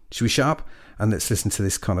 Anyway, should we shut up and let's listen to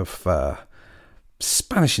this kind of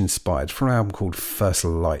Spanish-inspired from an album called First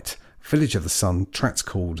Light. Village of the Sun, track's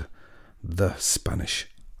called The Spanish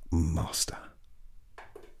Master.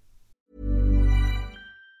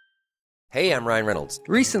 Hey, I'm Ryan Reynolds.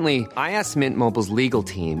 Recently, I asked Mint Mobile's legal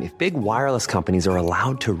team if big wireless companies are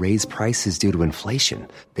allowed to raise prices due to inflation.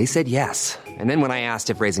 They said yes. And then when I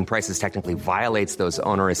asked if raising prices technically violates those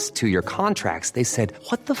onerous two-year contracts, they said,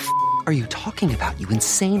 what the f*** are you talking about, you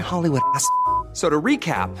insane Hollywood ass f- So to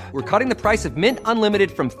recap, we're cutting the price of Mint Unlimited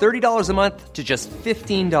from $30 a month to just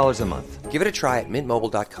 $15 a month. Give it a try at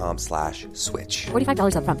mintmobile.com/switch.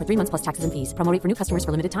 $45 up front for 3 months plus taxes and fees. Promo rate for new customers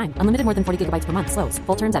for limited time. Unlimited more than 40 gigabytes per month. Slows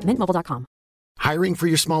full terms at mintmobile.com. Hiring for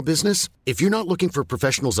your small business? If you're not looking for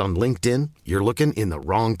professionals on LinkedIn, you're looking in the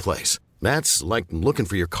wrong place. That's like looking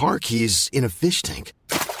for your car keys in a fish tank.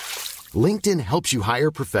 LinkedIn helps you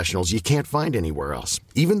hire professionals you can't find anywhere else,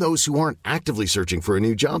 even those who aren't actively searching for a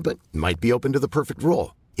new job but might be open to the perfect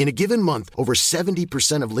role. In a given month, over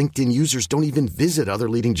 70% of LinkedIn users don't even visit other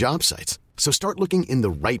leading job sites. So start looking in the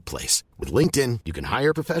right place. With LinkedIn, you can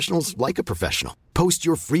hire professionals like a professional. Post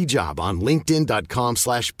your free job on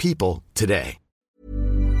linkedin.com/people today.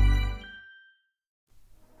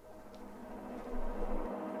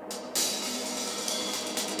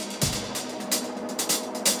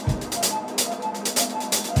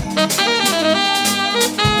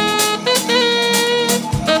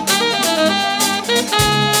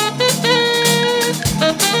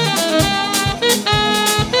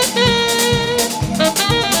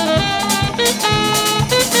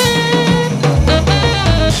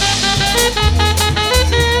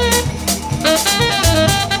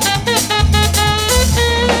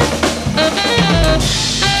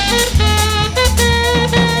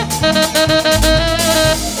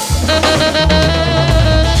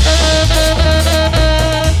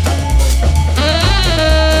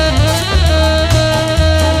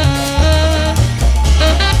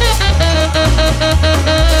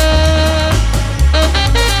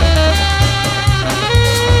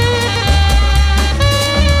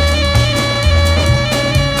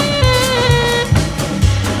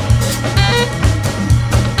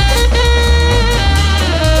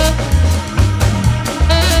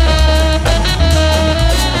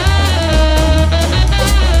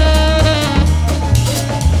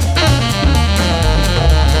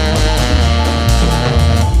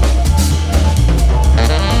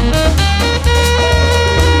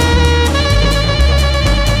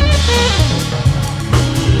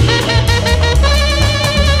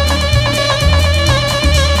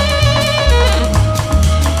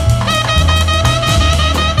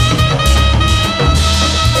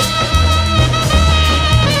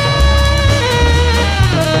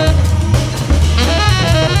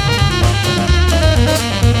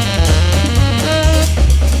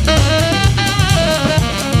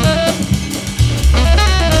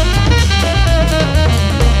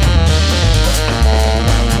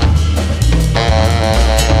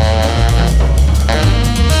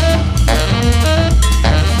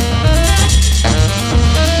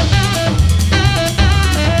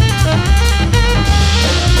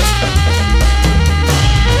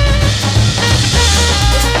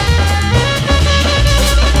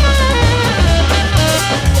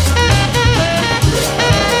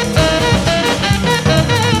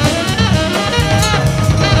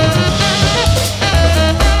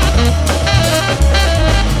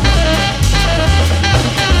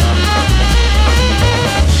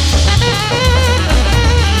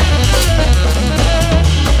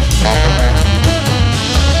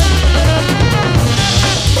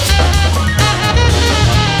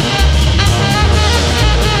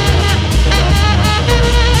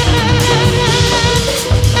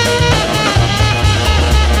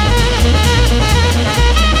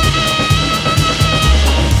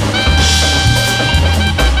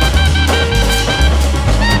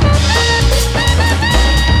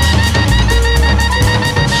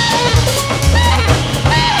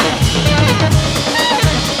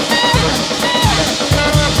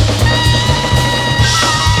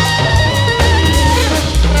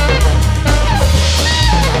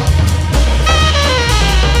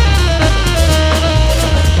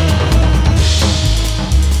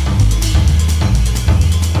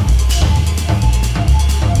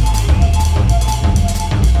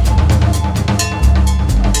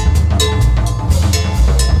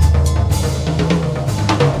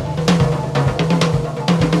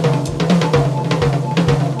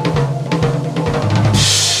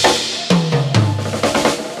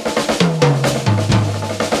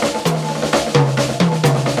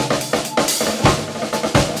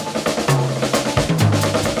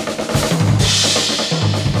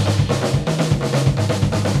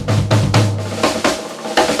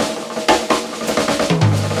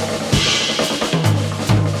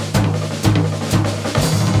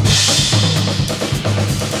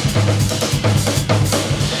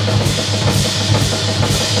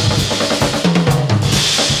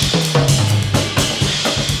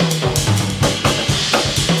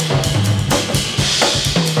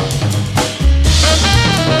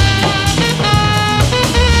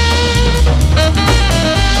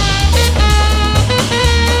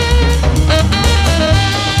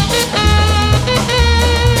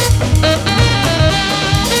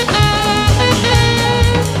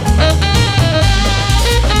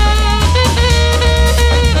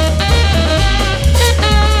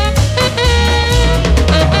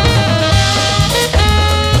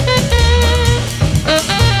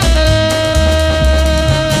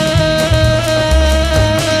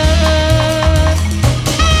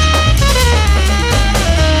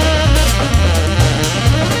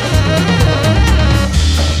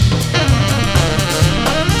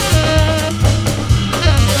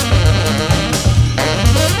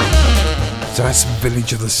 So that's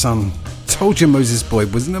Village of the Sun. Told you Moses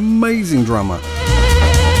Boyd was an amazing drummer.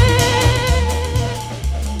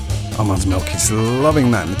 Armand's Milk is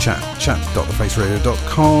loving that in the chat.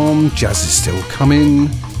 Chat.thefaceradio.com. Jazz is still coming.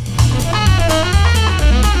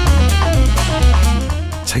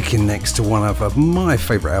 Taking next to one of my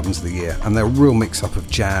favourite albums of the year, and they're a real mix-up of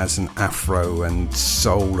jazz and afro and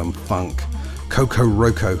soul and funk. Coco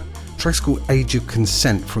Roco. Track's called Age of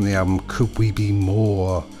Consent from the album Could We Be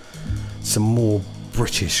More? Some more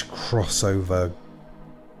British crossover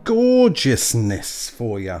gorgeousness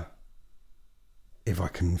for you. If I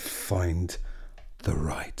can find the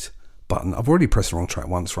right button. I've already pressed the wrong track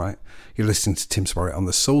once, right? You're listening to Tim Spurrier on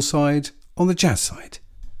the soul side, on the jazz side.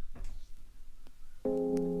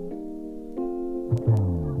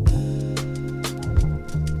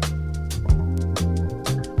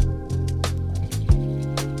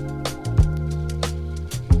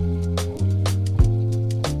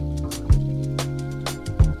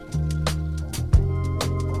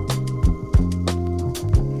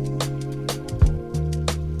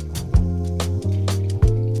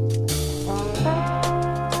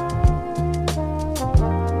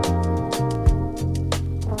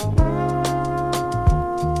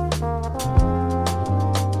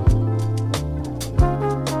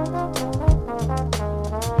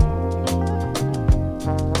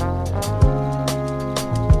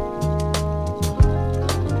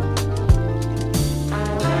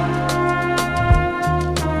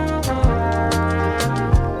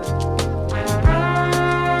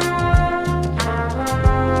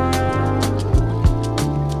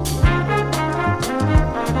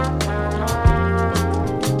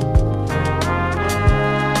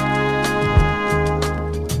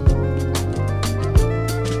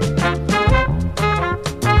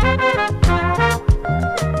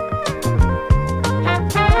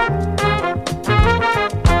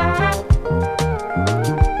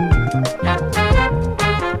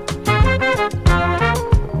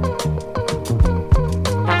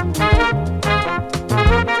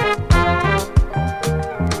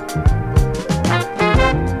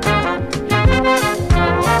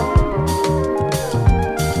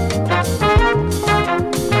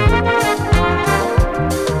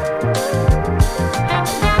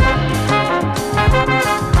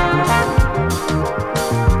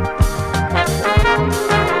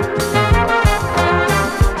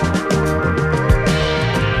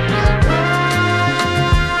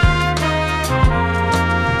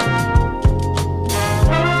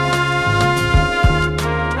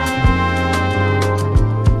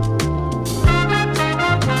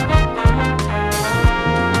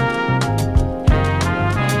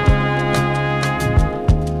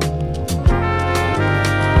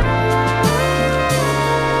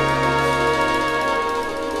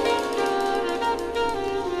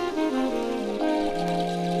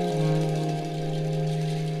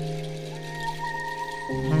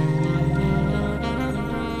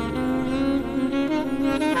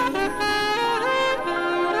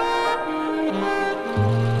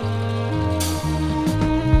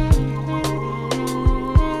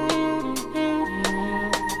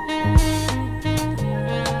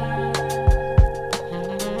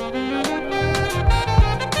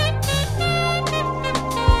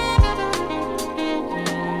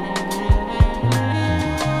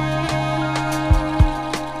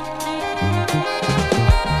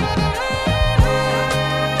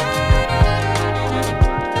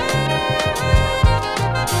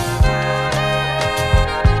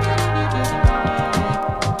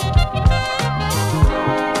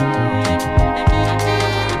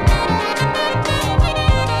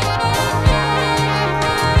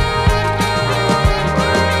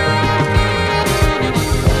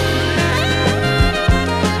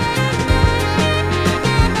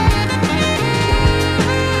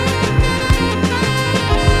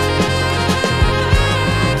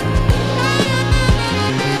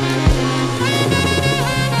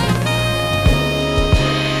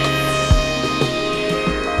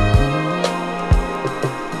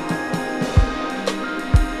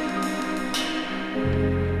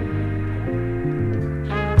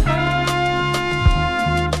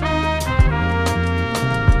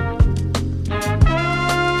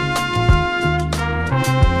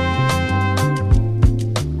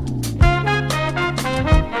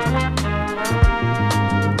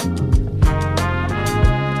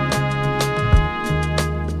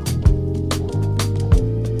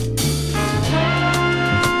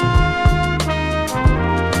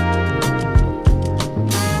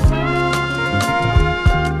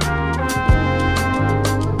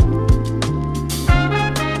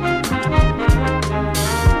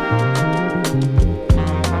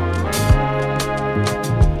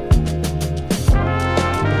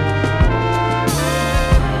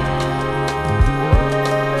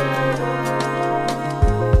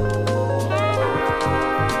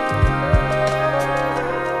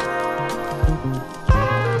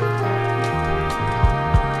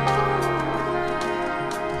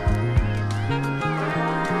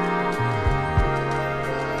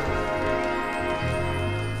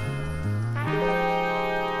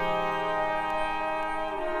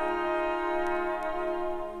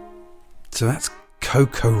 So that's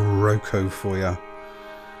Coco Roco for you.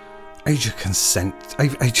 Age of Consent.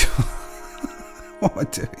 Age what am I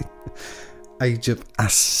doing? Age of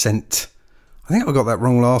Ascent. I think I got that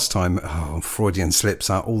wrong last time. Oh, Freudian slips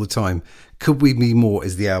out all the time. Could We Be More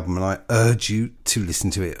is the album, and I urge you to listen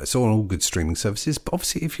to it. It's on all good streaming services, but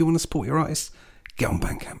obviously if you want to support your artist, get on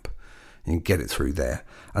Bandcamp and get it through there.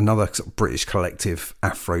 Another sort of British collective,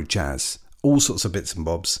 Afro Jazz, all sorts of bits and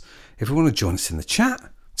bobs. If you want to join us in the chat,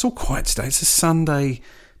 it's all quiet today. It's a Sunday.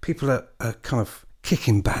 People are kind of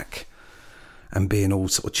kicking back and being all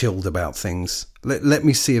sort of chilled about things. Let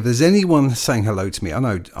me see if there's anyone saying hello to me. I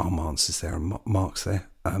know Armand's is there and Mark's there.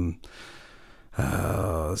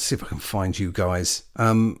 Let's see if I can find you guys.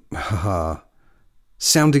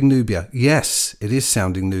 Sounding Nubia. Yes, it is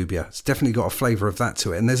Sounding Nubia. It's definitely got a flavour of that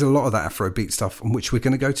to it. And there's a lot of that Afrobeat stuff, on which we're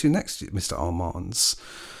going to go to next, Mr. Armand's.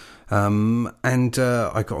 And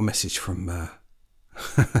I got a message from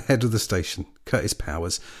head of the station, Curtis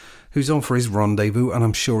Powers, who's on for his rendezvous, and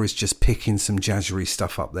I'm sure he's just picking some jazzery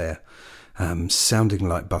stuff up there. Sounding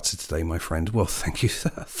like butter today, my friend. Well, thank you, sir.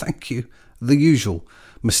 Thank you. The usual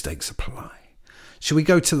mistakes apply. Shall we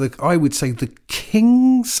go to I would say the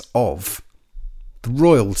kings of, the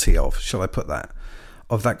royalty of, shall I put that,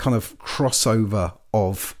 of that kind of crossover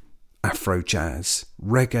of Afro jazz,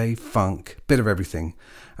 reggae, funk, bit of everything.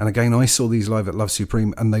 And again, I saw these live at Love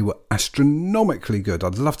Supreme and they were astronomically good.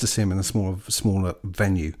 I'd love to see them in a smaller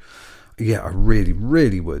venue. Yeah, I really,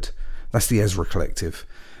 really would. That's the Ezra Collective.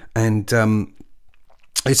 And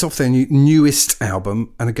it's off their newest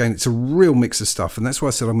album. And again, it's a real mix of stuff. And that's why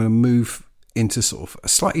I said I'm going to move into sort of a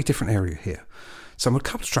slightly different area here. So I'm a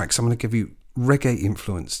couple of tracks. I'm going to give you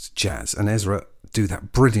reggae-influenced jazz. And Ezra do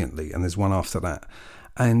that brilliantly. And there's one after that.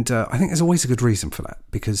 And I think there's always a good reason for that,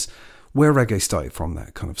 because where reggae started from,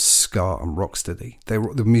 that kind of ska and rocksteady,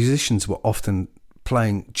 the musicians were often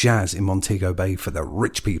playing jazz in Montego Bay for the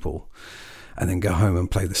rich people and then go home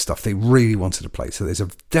and play the stuff they really wanted to play. So there's a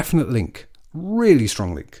definite link, really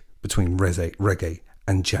strong link, between reggae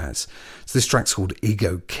and jazz. So this track's called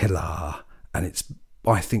Ego Killer, and it's,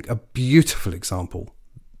 I think, a beautiful example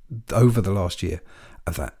over the last year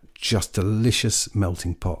of that just delicious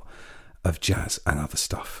melting pot of jazz and other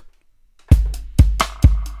stuff.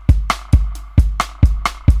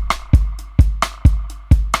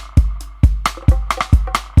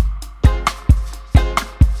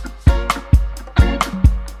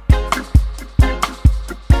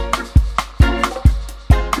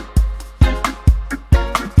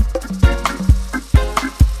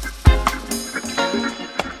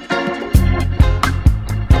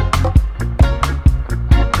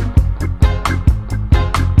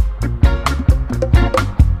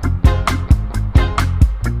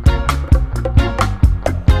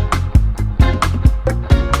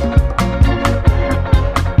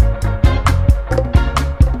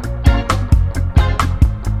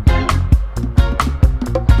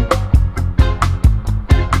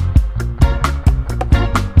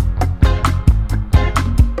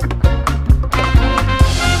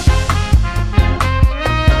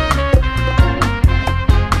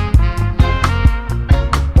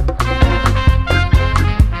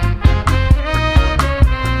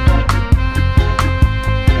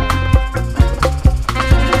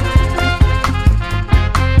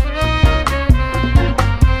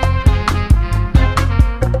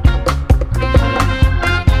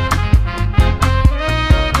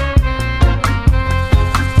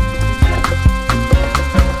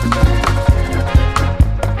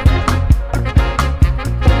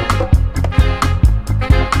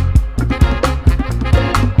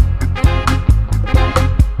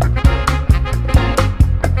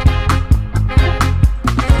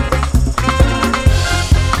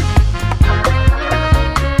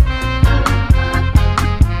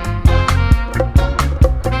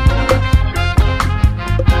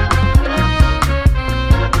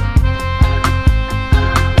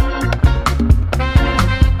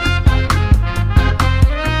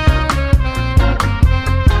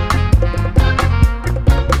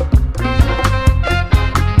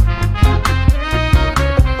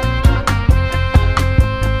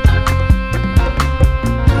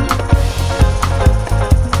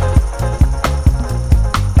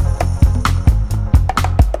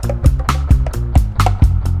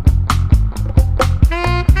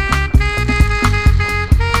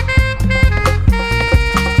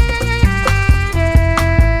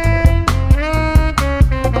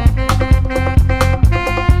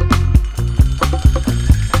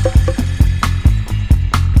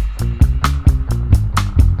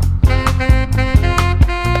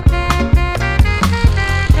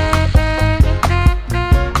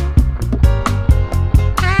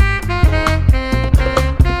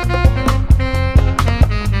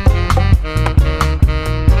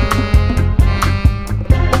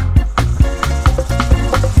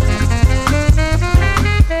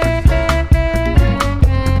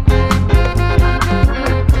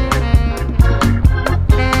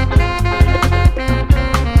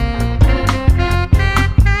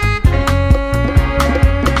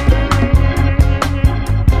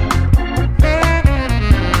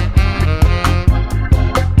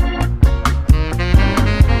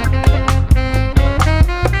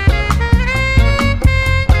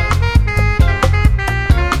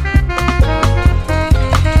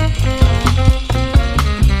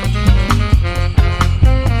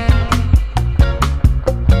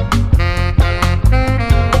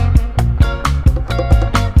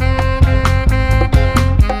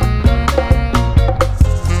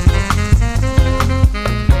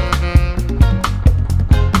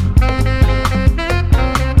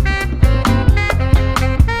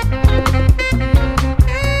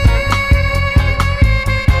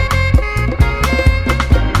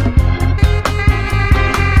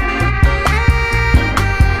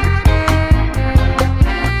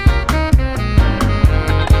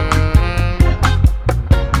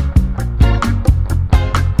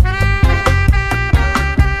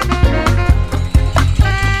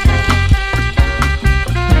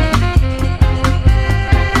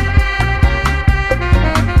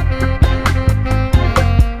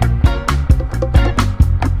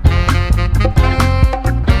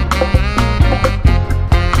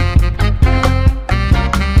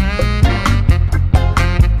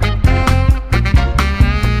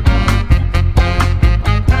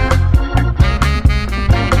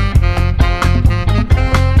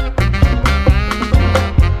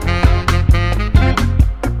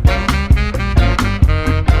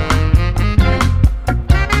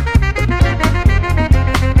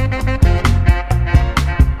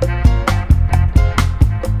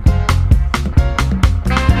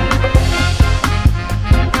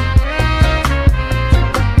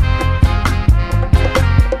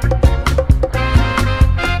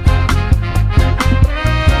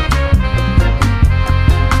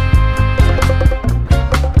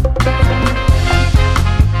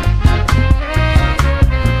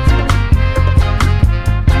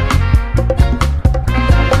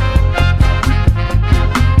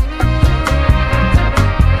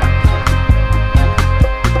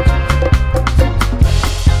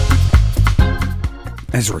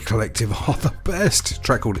 Collective are the best. A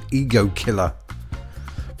track called Ego Killer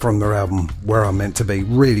from their album Where I'm Meant to Be.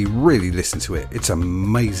 Really, really listen to it. It's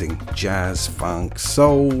amazing. Jazz, funk,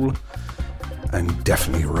 soul, and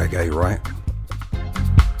definitely reggae, right?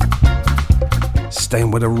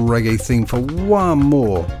 Staying with a reggae theme for one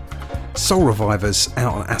more. Soul Revivers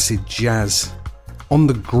out on Acid Jazz. On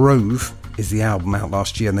the Grove is the album out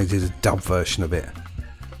last year, and they did a dub version of it.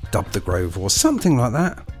 Dub the Grove or something like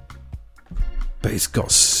that. But it's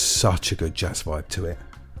got such a good jazz vibe to it.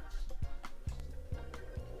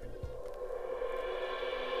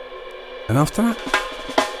 And after that,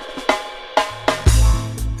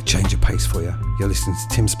 a change of pace for you. You're listening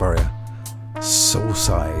to Tim Spurrier,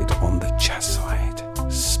 Soulside on the jazz side.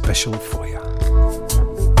 Special for you.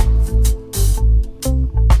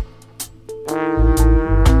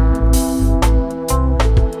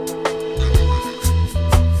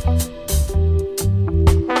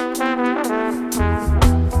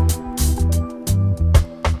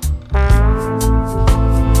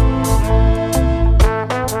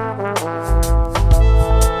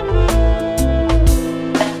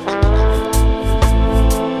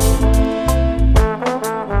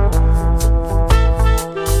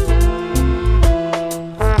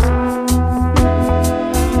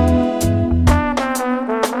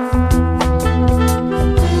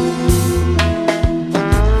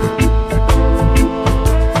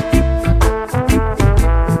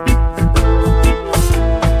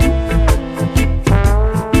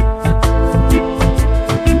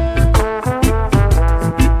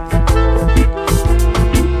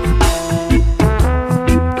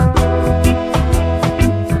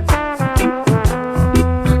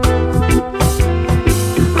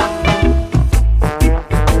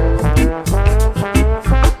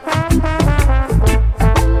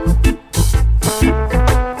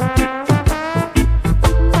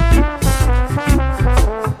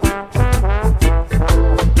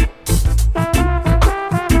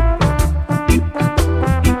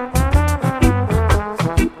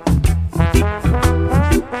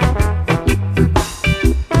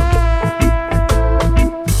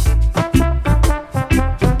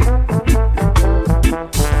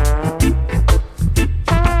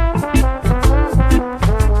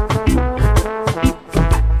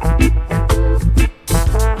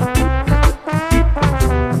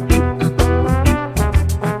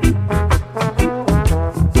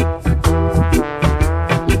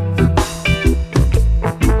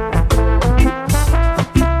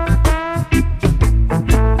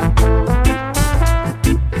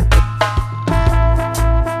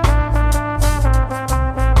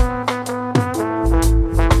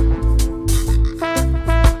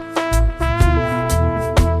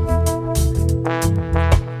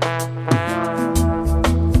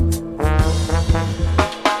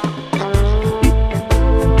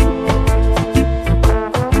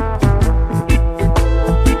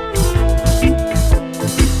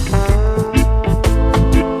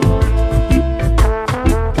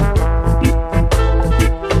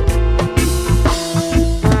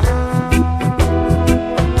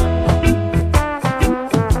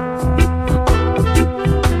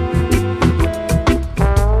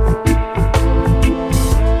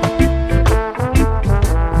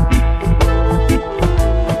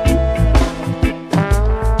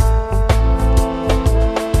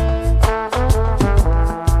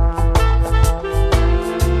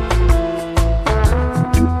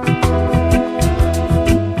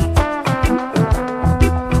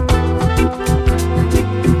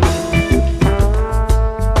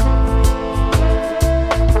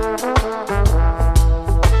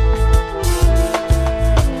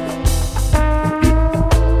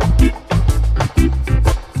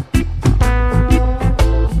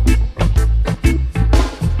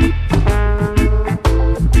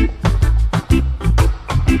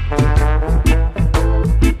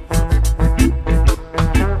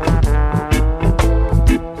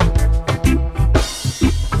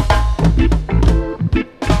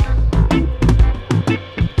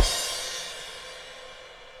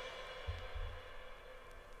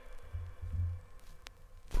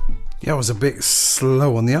 Yeah, I was a bit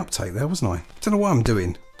slow on the uptake there, wasn't I? Don't know what I'm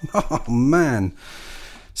doing. Oh, man.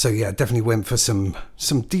 So, yeah, definitely went for some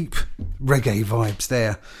deep reggae vibes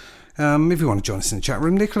there. If you want to join us in the chat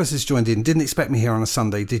room, Nicholas has joined in. Didn't expect me here on a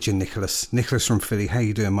Sunday, did you, Nicholas? Nicholas from Philly. How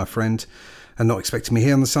you doing, my friend? And not expecting me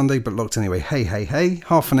here on the Sunday, but locked anyway. Hey, hey, hey.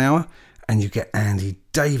 Half an hour, and you get Andy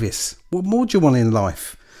Davis. What more do you want in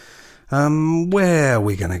life? Where are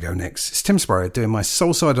we going to go next? It's Tim Spurrier doing my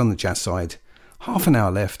soul side on the jazz side. Half an hour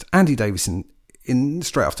left. Andy Davis in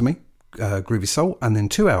straight after me, Groovy Soul, and then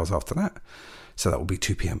 2 hours after that, So that will be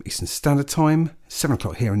 2 p.m. Eastern Standard Time. 7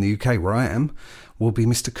 o'clock here in the UK, where I am, will be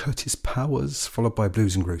Mr. Curtis Powers, followed by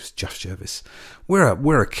Blues and Grooves, Josh Jervis.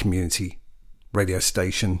 We're a community radio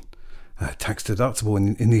station, tax deductible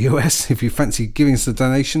in the US. If you fancy giving us a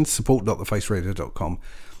donation, support.thefaceradio.com.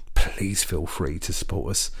 Please feel free to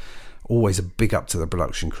support us. Always a big up to the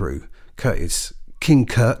production crew. Curtis, King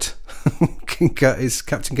Kurt, King Curtis,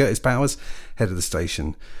 Captain Curtis Powers, head of the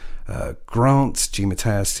station. Grant, G.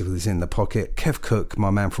 Mateus, still is in the pocket. Kev Cook, my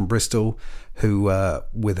man from Bristol, who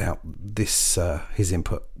without this his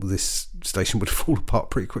input, this station would fall apart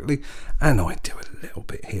pretty quickly. And I do a little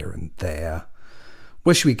bit here and there.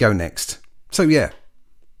 Where should we go next? So yeah,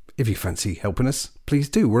 if you fancy helping us, please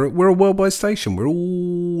do. We're a worldwide station. We're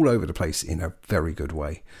all over the place in a very good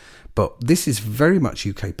way. But this is very much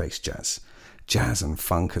UK-based jazz and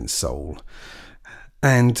funk and soul.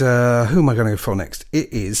 And who am I going to go for next?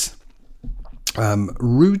 It is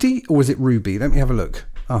Rudy, or is it Ruby? Let me have a look.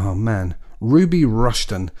 Oh man, Ruby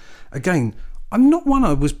Rushton. Again, I'm not one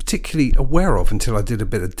I was particularly aware of until I did a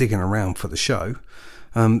bit of digging around for the show.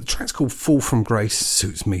 The track's called Fall From Grace,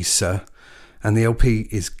 suits me, sir. And the LP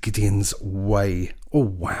is Gideon's Way. Oh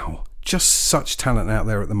wow, just such talent out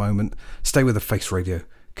there at the moment. Stay with the Face Radio,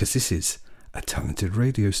 because this is a talented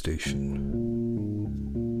radio station.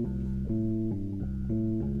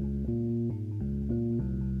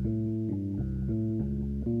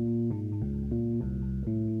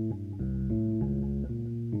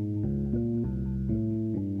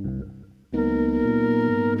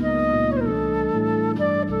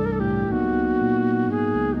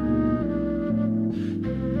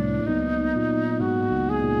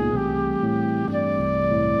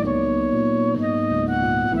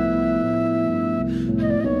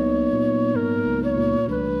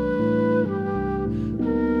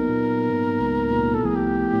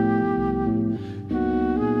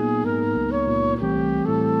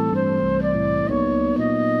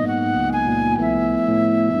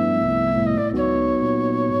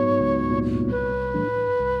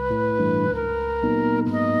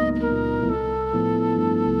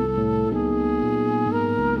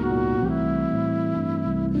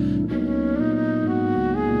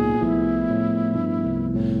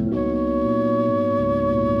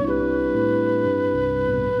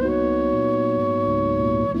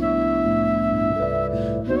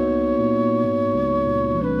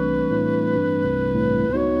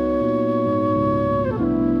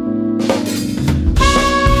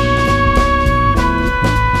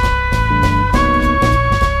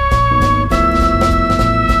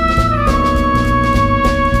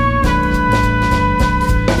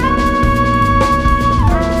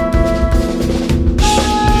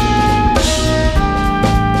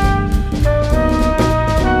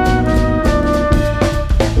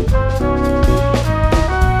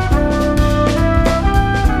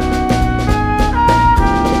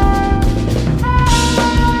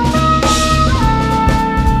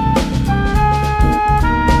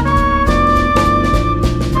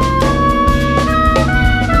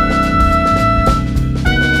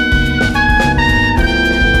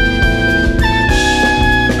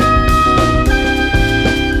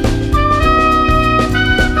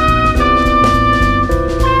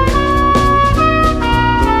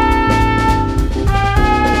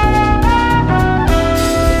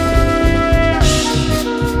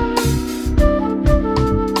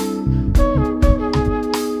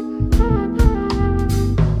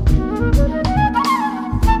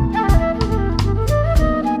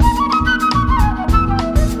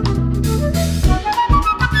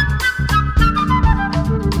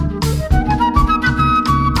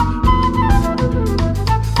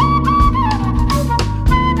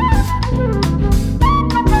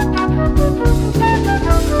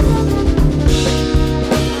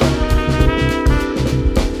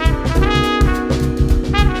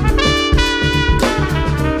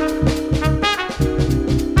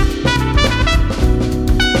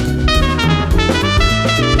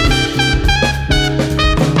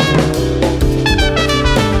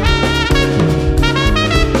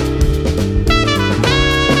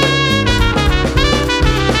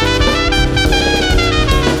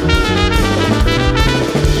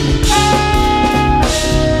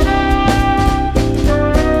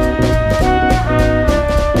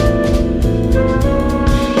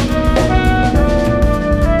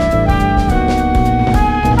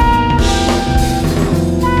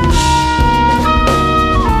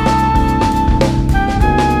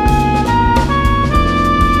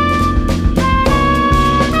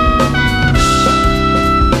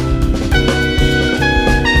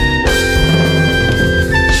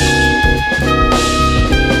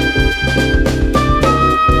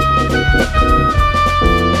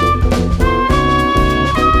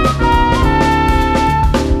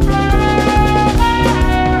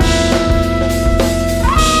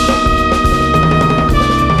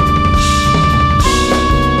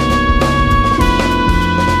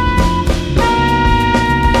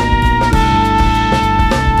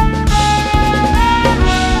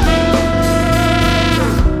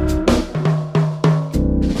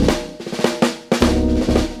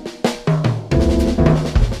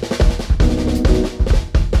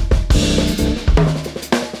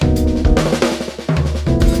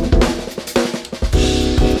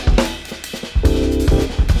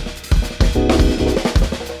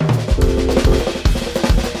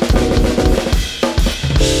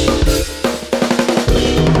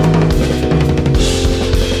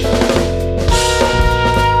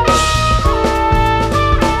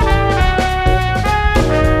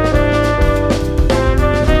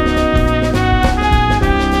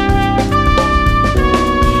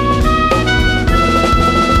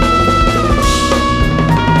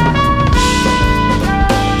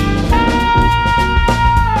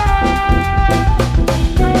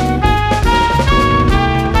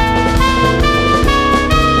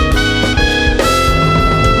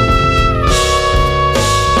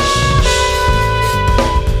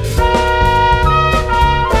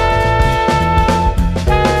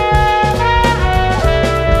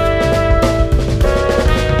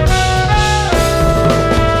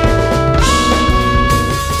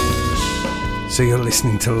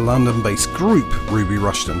 London-based group Ruby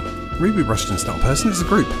Rushton. Ruby Rushton's not a person, it's a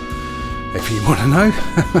group. If you want to know,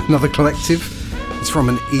 another collective. It's from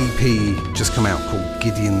an EP just come out called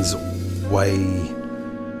Gideon's Way.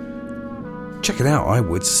 Check it out, I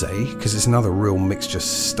would say, because it's another real mixture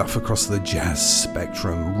stuff across the jazz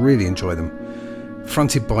spectrum. Really enjoy them.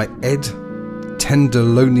 Fronted by Ed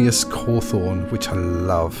Tenderlonius Cawthorne, which I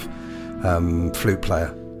love, flute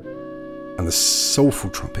player, and the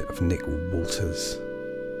soulful trumpet of Nick Walters.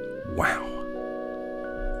 Wow.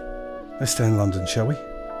 Let's stay in London, shall we?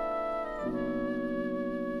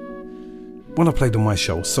 One I played on my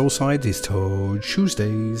show, Soulside, is till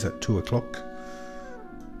Tuesdays at 2 o'clock.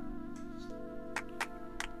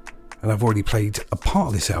 And I've already played a part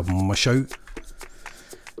of this album on my show.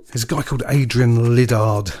 There's a guy called Adrian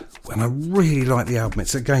Liddard, and I really like the album.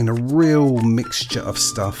 It's again a real mixture of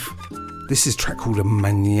stuff. This is a track called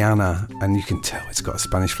Mañana, and you can tell it's got a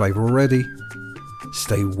Spanish flavour already.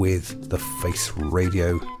 Stay with the Face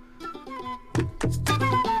Radio.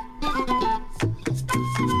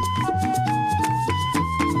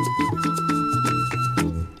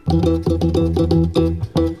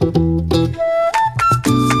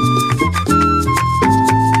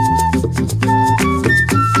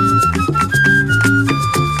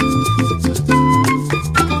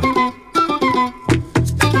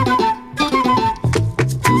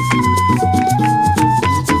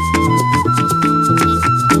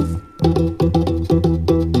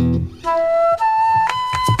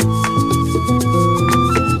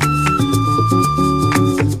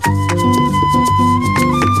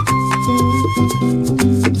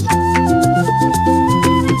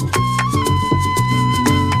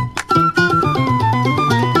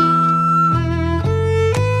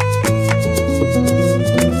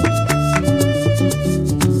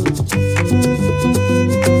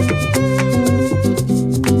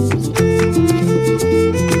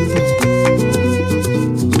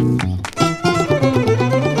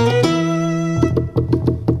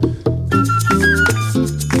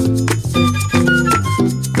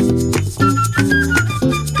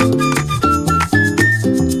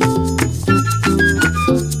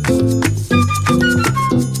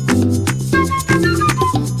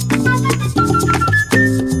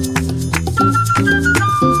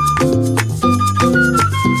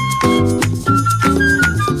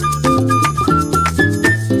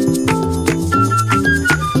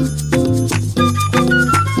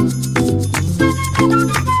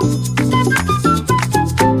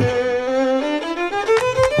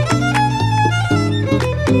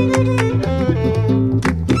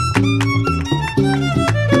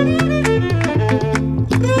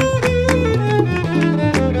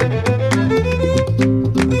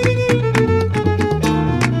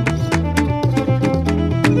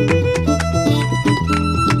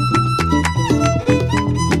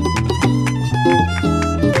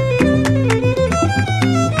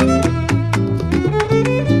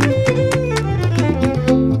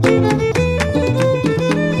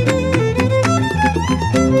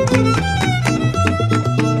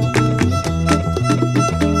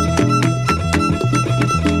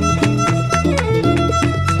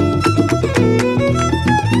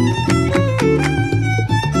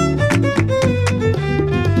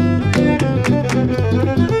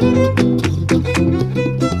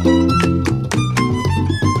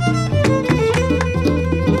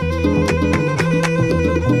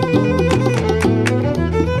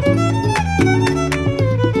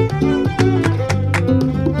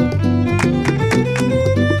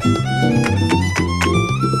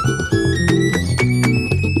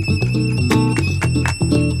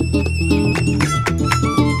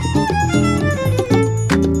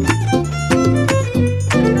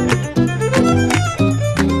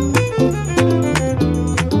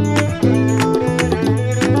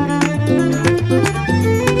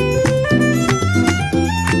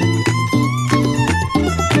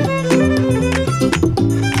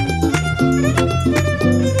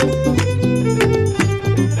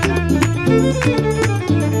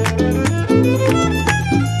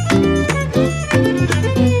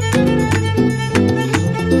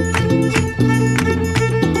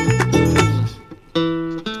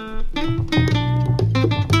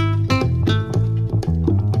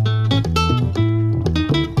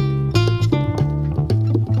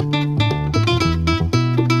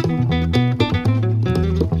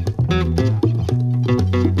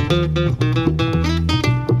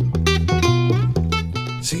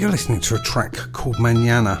 Listening to a track called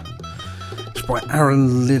Mañana. It's by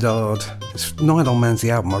Aaron Liddard. It's Nylon Man's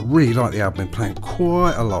the album. I really like the album. Been playing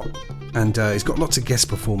quite a lot, and he's got lots of guest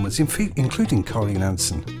performers, including Colleen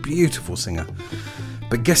Anderson, beautiful singer.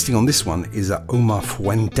 But guesting on this one is Omar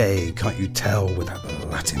Fuente, Can't You Tell, with that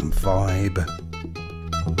Latin vibe.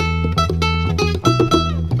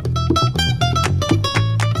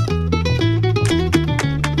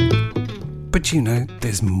 But you know,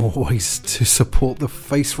 there's more ways to support the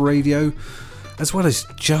Face Radio, as well as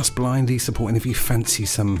just blindly supporting if you fancy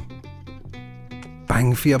some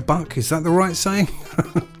bang for your buck. Is that the right saying?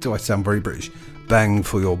 Do I sound very British? Bang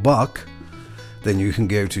for your buck. Then you can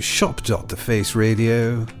go to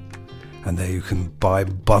shop.thefaceradio, and there you can buy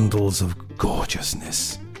bundles of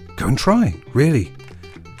gorgeousness. Go and try, really.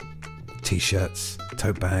 T-shirts,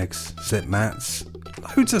 tote bags, slip mats,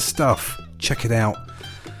 loads of stuff. Check it out.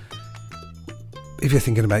 If you're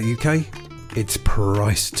thinking about UK, it's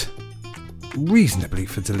priced reasonably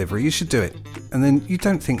for delivery. You should do it. And then you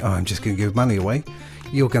don't think, oh, I'm just going to give money away.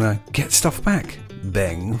 You're going to get stuff back.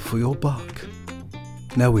 Bang for your buck.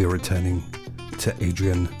 Now we are returning to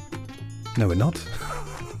Adrian. No, we're not.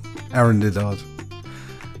 Aaron Liddard.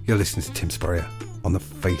 You're listening to Tim Spurrier on the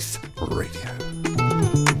Face Radio.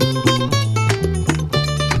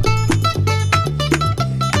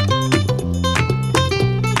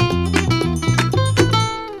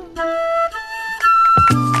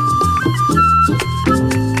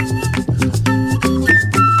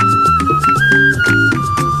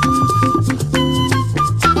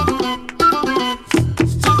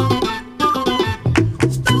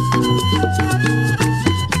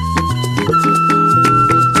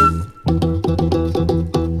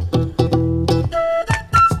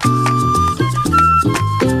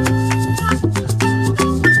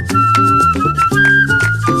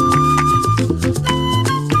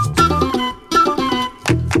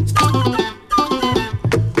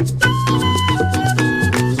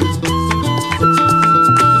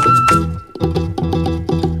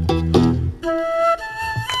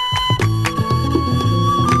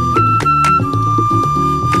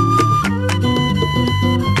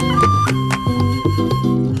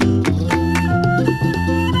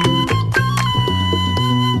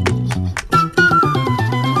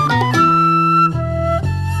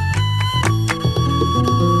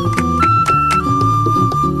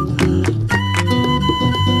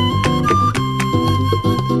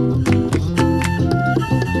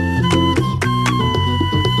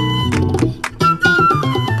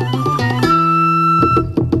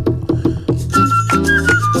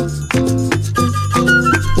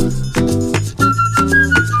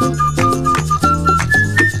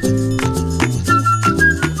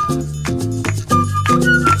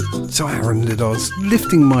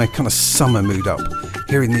 Lifting my kind of summer mood up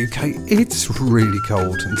here in the UK. It's really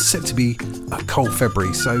cold and set to be a cold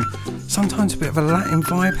February, so sometimes a bit of a Latin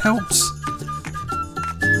vibe helps.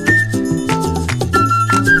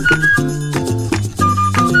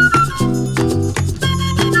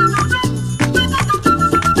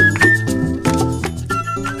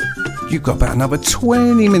 You've got about another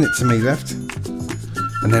 20 minutes of me left,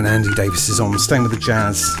 and then Andy Davis is on, staying with the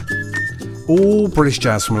jazz. All British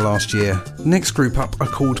jazz from last year. Next group up are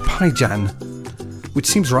called Paijan, which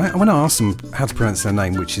seems right. I want to ask them how to pronounce their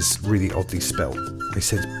name, which is really oddly spelled. They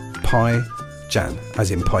said Paijan,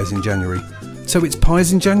 as in pies in January. So it's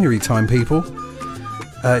pies in January time, people.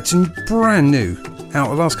 It's brand new, out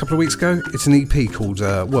the last couple of weeks ago. It's an EP called,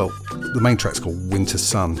 the main track's called Winter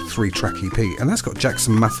Sun, 3-track EP, and that's got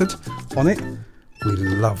Jackson Mathod on it. We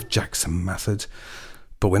love Jackson Mathod.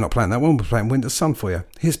 But we're not playing that one, we're playing Winter Sun for you.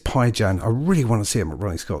 Here's Paijan. I really want to see him at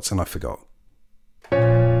Ronnie Scott's, and I forgot.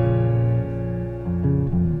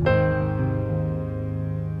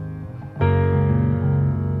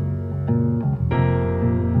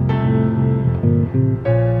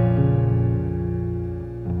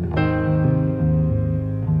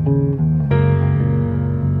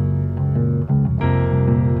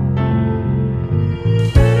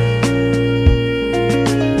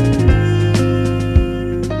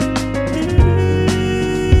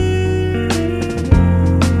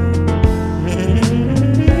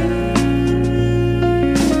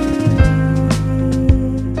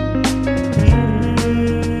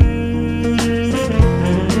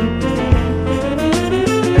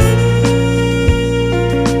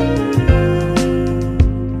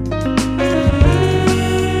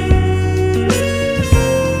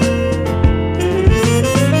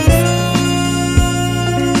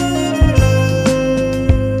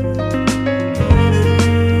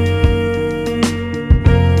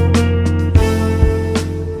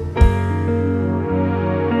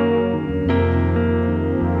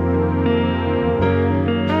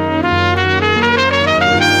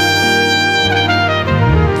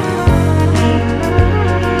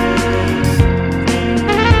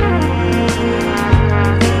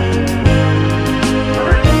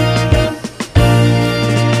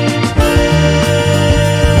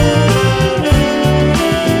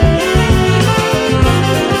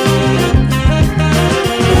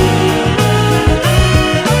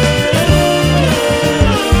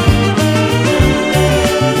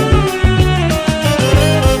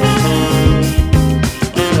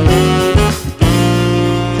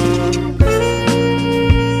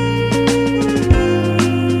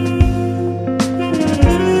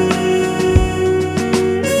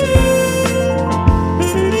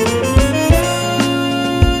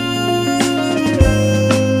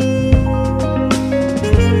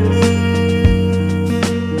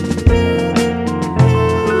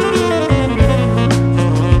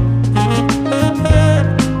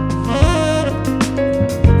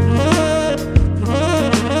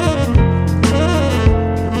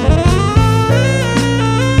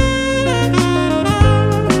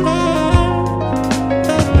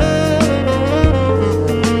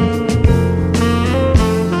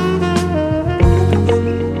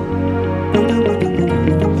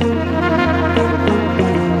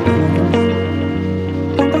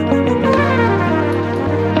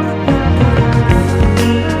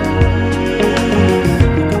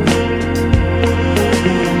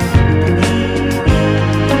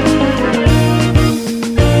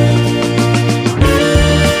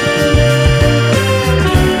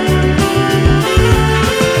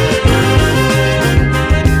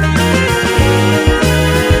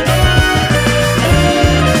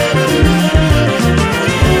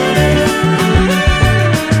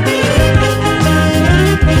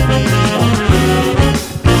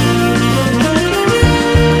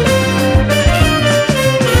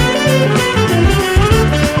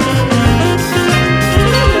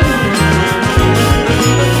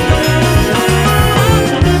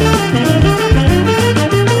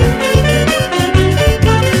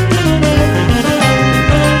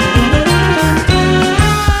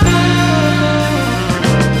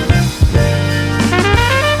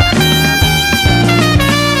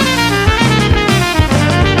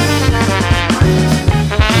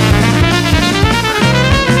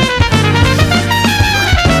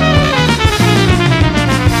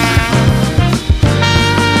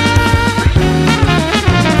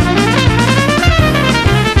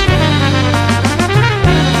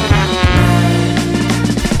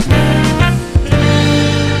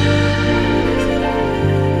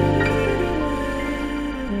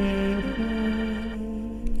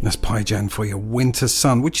 That's Pyjan for your winter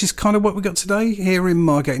sun, which is kind of what we got today here in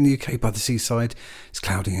Margate in the UK by the seaside. It's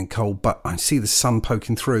cloudy and cold, but I see the sun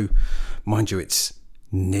poking through. Mind you, it's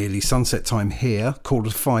nearly sunset time here,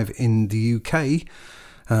 4:45 in the UK,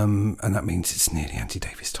 and that means it's nearly Andy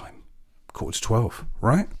Davis time, 11:45,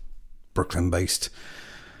 right? Brooklyn based.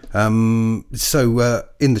 So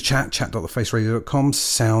in the chat.thefaceradio.com,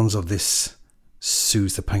 sounds of this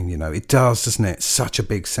soothes the pain, you know. It does, doesn't it? Such a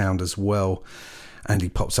big sound as well. And he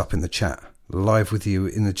pops up in the chat, live with you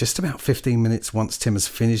in just about 15 minutes once Tim has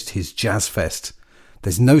finished his Jazz Fest.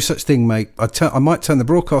 There's no such thing, mate. I might turn the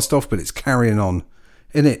broadcast off, but it's carrying on,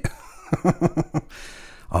 innit?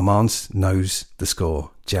 Armand knows the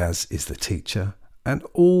score. Jazz is the teacher, and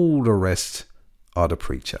all the rest are the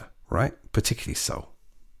preacher, right? Particularly soul.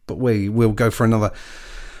 But we will go for another.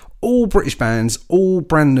 All British bands, all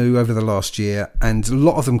brand new over the last year, and a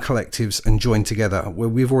lot of them collectives and joined together. Well,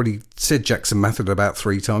 we've already said Jackson Method about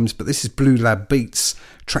 3 times, but this is Blue Lab Beats,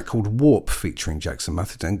 a track called Warp featuring Jackson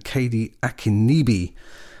Method and Katie Akinibi.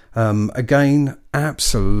 Again,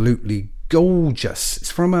 absolutely gorgeous.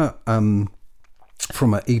 It's from a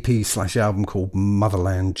EP/album called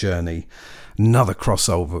Motherland Journey. Another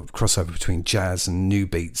crossover between jazz and new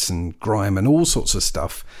beats and grime and all sorts of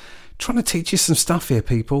stuff. Trying to teach you some stuff here,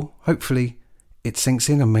 people. Hopefully it sinks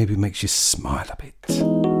in and maybe makes you smile a bit.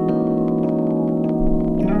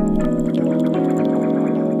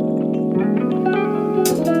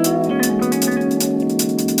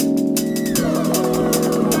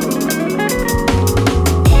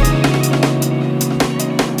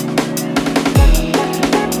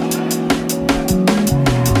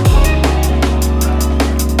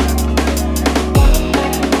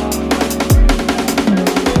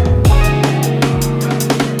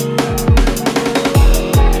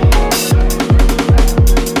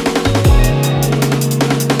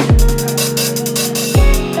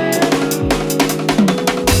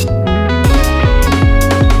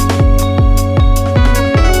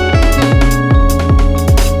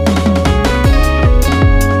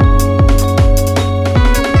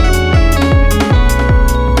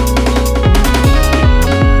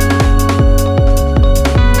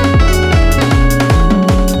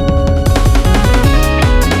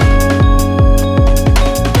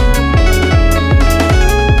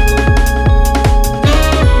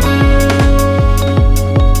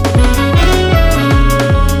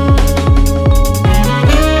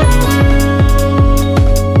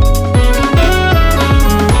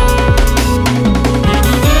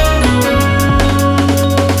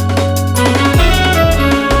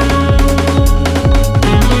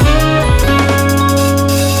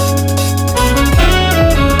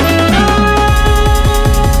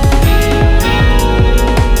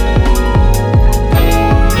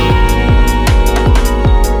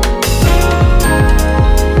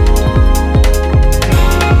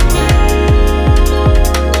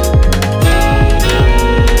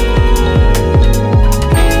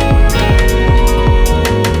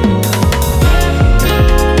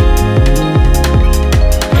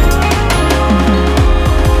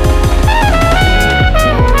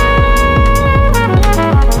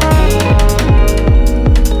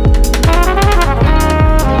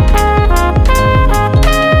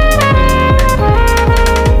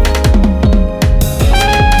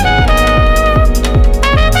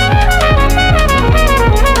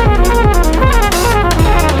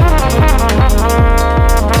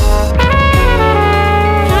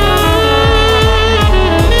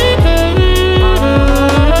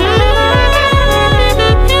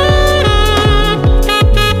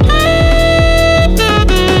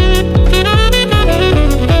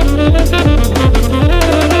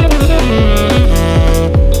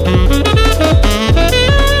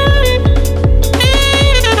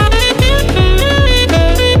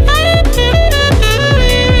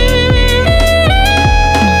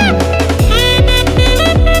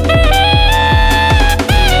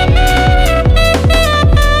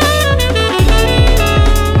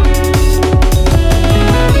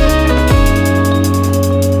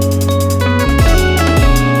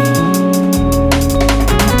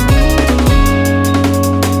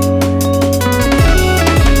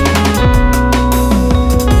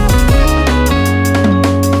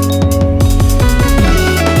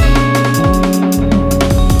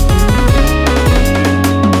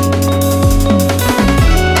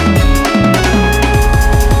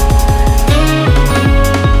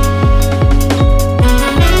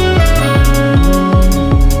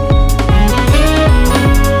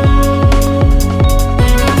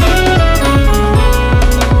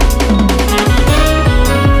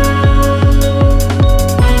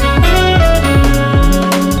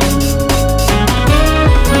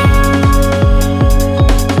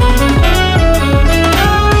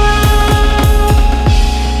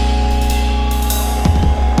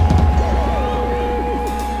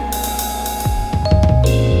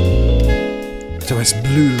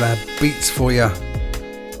 Lab Beats for you.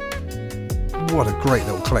 What a great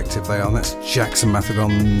little collective they are. That's Jackson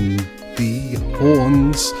Methadon, the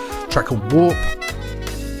horns, track called Warp,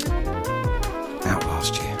 out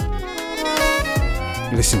last year.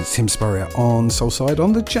 You're listening to Tim Spurrier on Soulside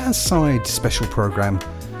on the Jazz Side special programme.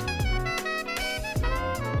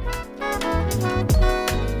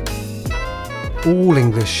 All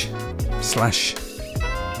English /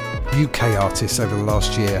 UK artists over the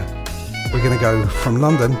last year. We're going to go from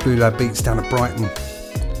London, Blue Lab Beats, down to Brighton.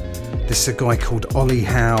 This is a guy called Ollie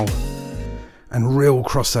Howe, and real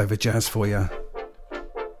crossover jazz for you.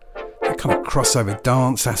 That kind of crossover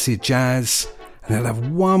dance, acid jazz, and they'll have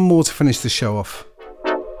one more to finish the show off.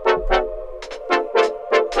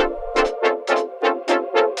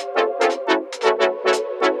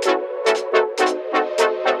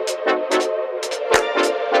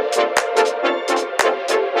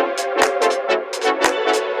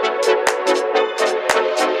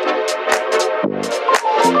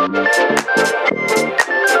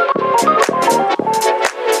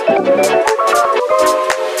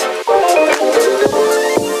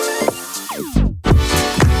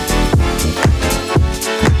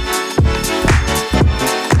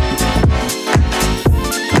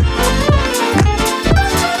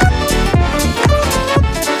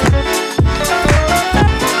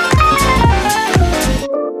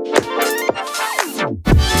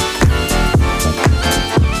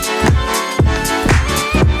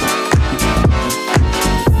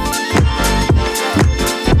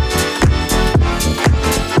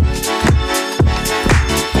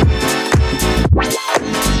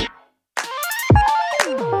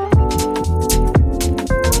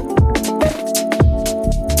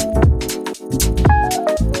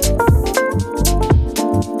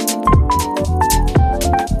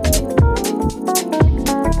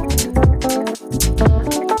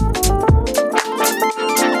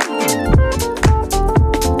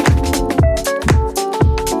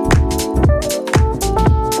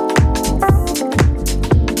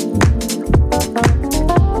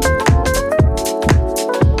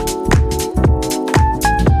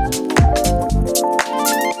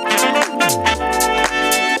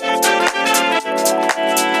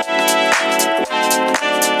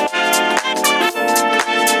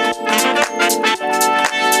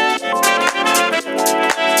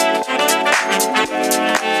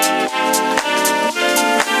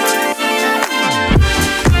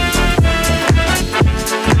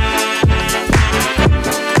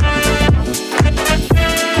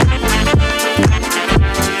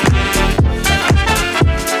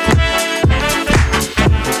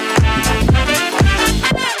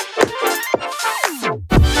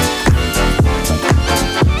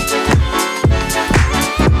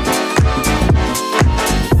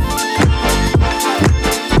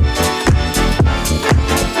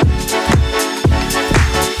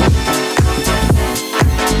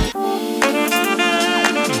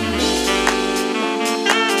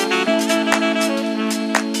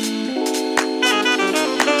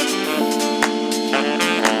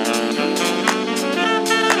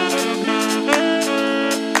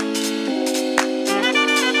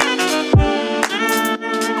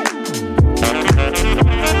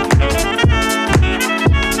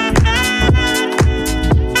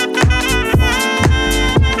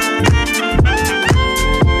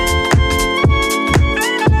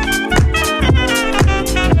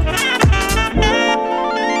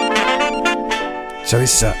 So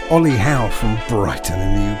it's Ollie Howe from Brighton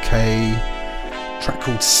in the UK. Track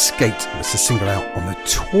called Skate. It's a single out on the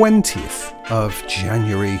 20th of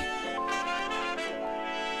January.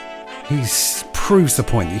 He proves the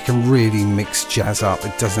point that you can really mix jazz up.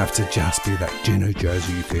 It doesn't have to just be that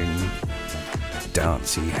jazzy thing.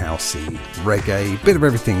 Dancey, housey, reggae, bit of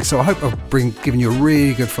everything. So I hope I've given you a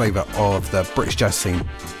really good flavour of the British jazz scene.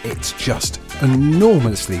 It's just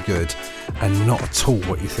enormously good and not at all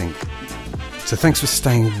what you think. So thanks for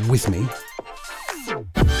staying with me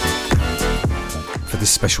for this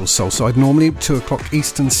special Soulside. Normally 2 o'clock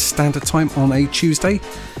Eastern Standard Time on a Tuesday.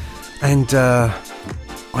 And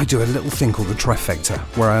I do a little thing called the trifecta,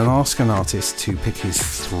 where I'll ask an artist to pick his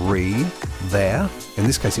 3 there. In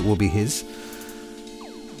this case it will be his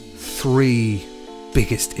 3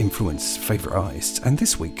 biggest influence favourite artists. And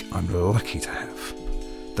this week I'm lucky to have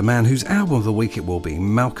the man whose album of the week it will be,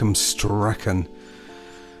 Malcolm Strachan,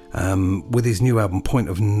 with his new album Point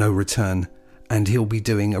of No Return, and he'll be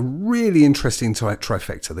doing a really interesting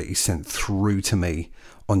trifecta that he sent through to me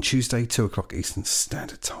on Tuesday, 2 o'clock Eastern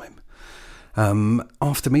Standard Time.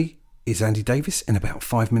 After me is Andy Davis in about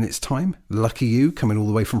 5 minutes time. Lucky You, coming all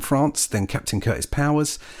the way from France. Then Captain Curtis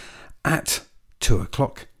Powers at 2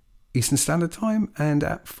 o'clock. Eastern Standard Time, and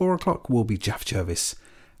at 4 o'clock will be Jaff Jervis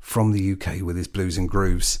from the UK with his Blues and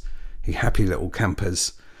Grooves, you happy little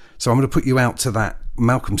campers. So I'm going to put you out to that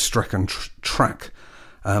Malcolm Strachan track.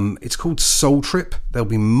 It's called Soul Trip. There'll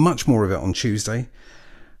be much more of it on Tuesday.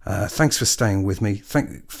 Thanks for staying with me.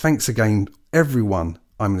 Thanks again, everyone.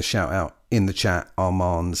 I'm going to shout out in the chat,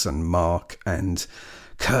 Armands and Mark and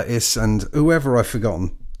Curtis and whoever I've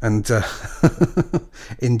forgotten. And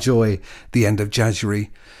enjoy the end of January,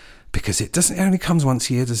 because it only comes once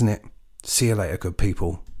a year, doesn't it? See you later, good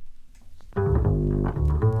people.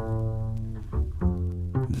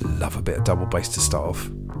 Love a bit of double bass to start off.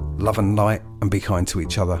 Love and light, and be kind to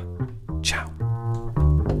each other. Ciao.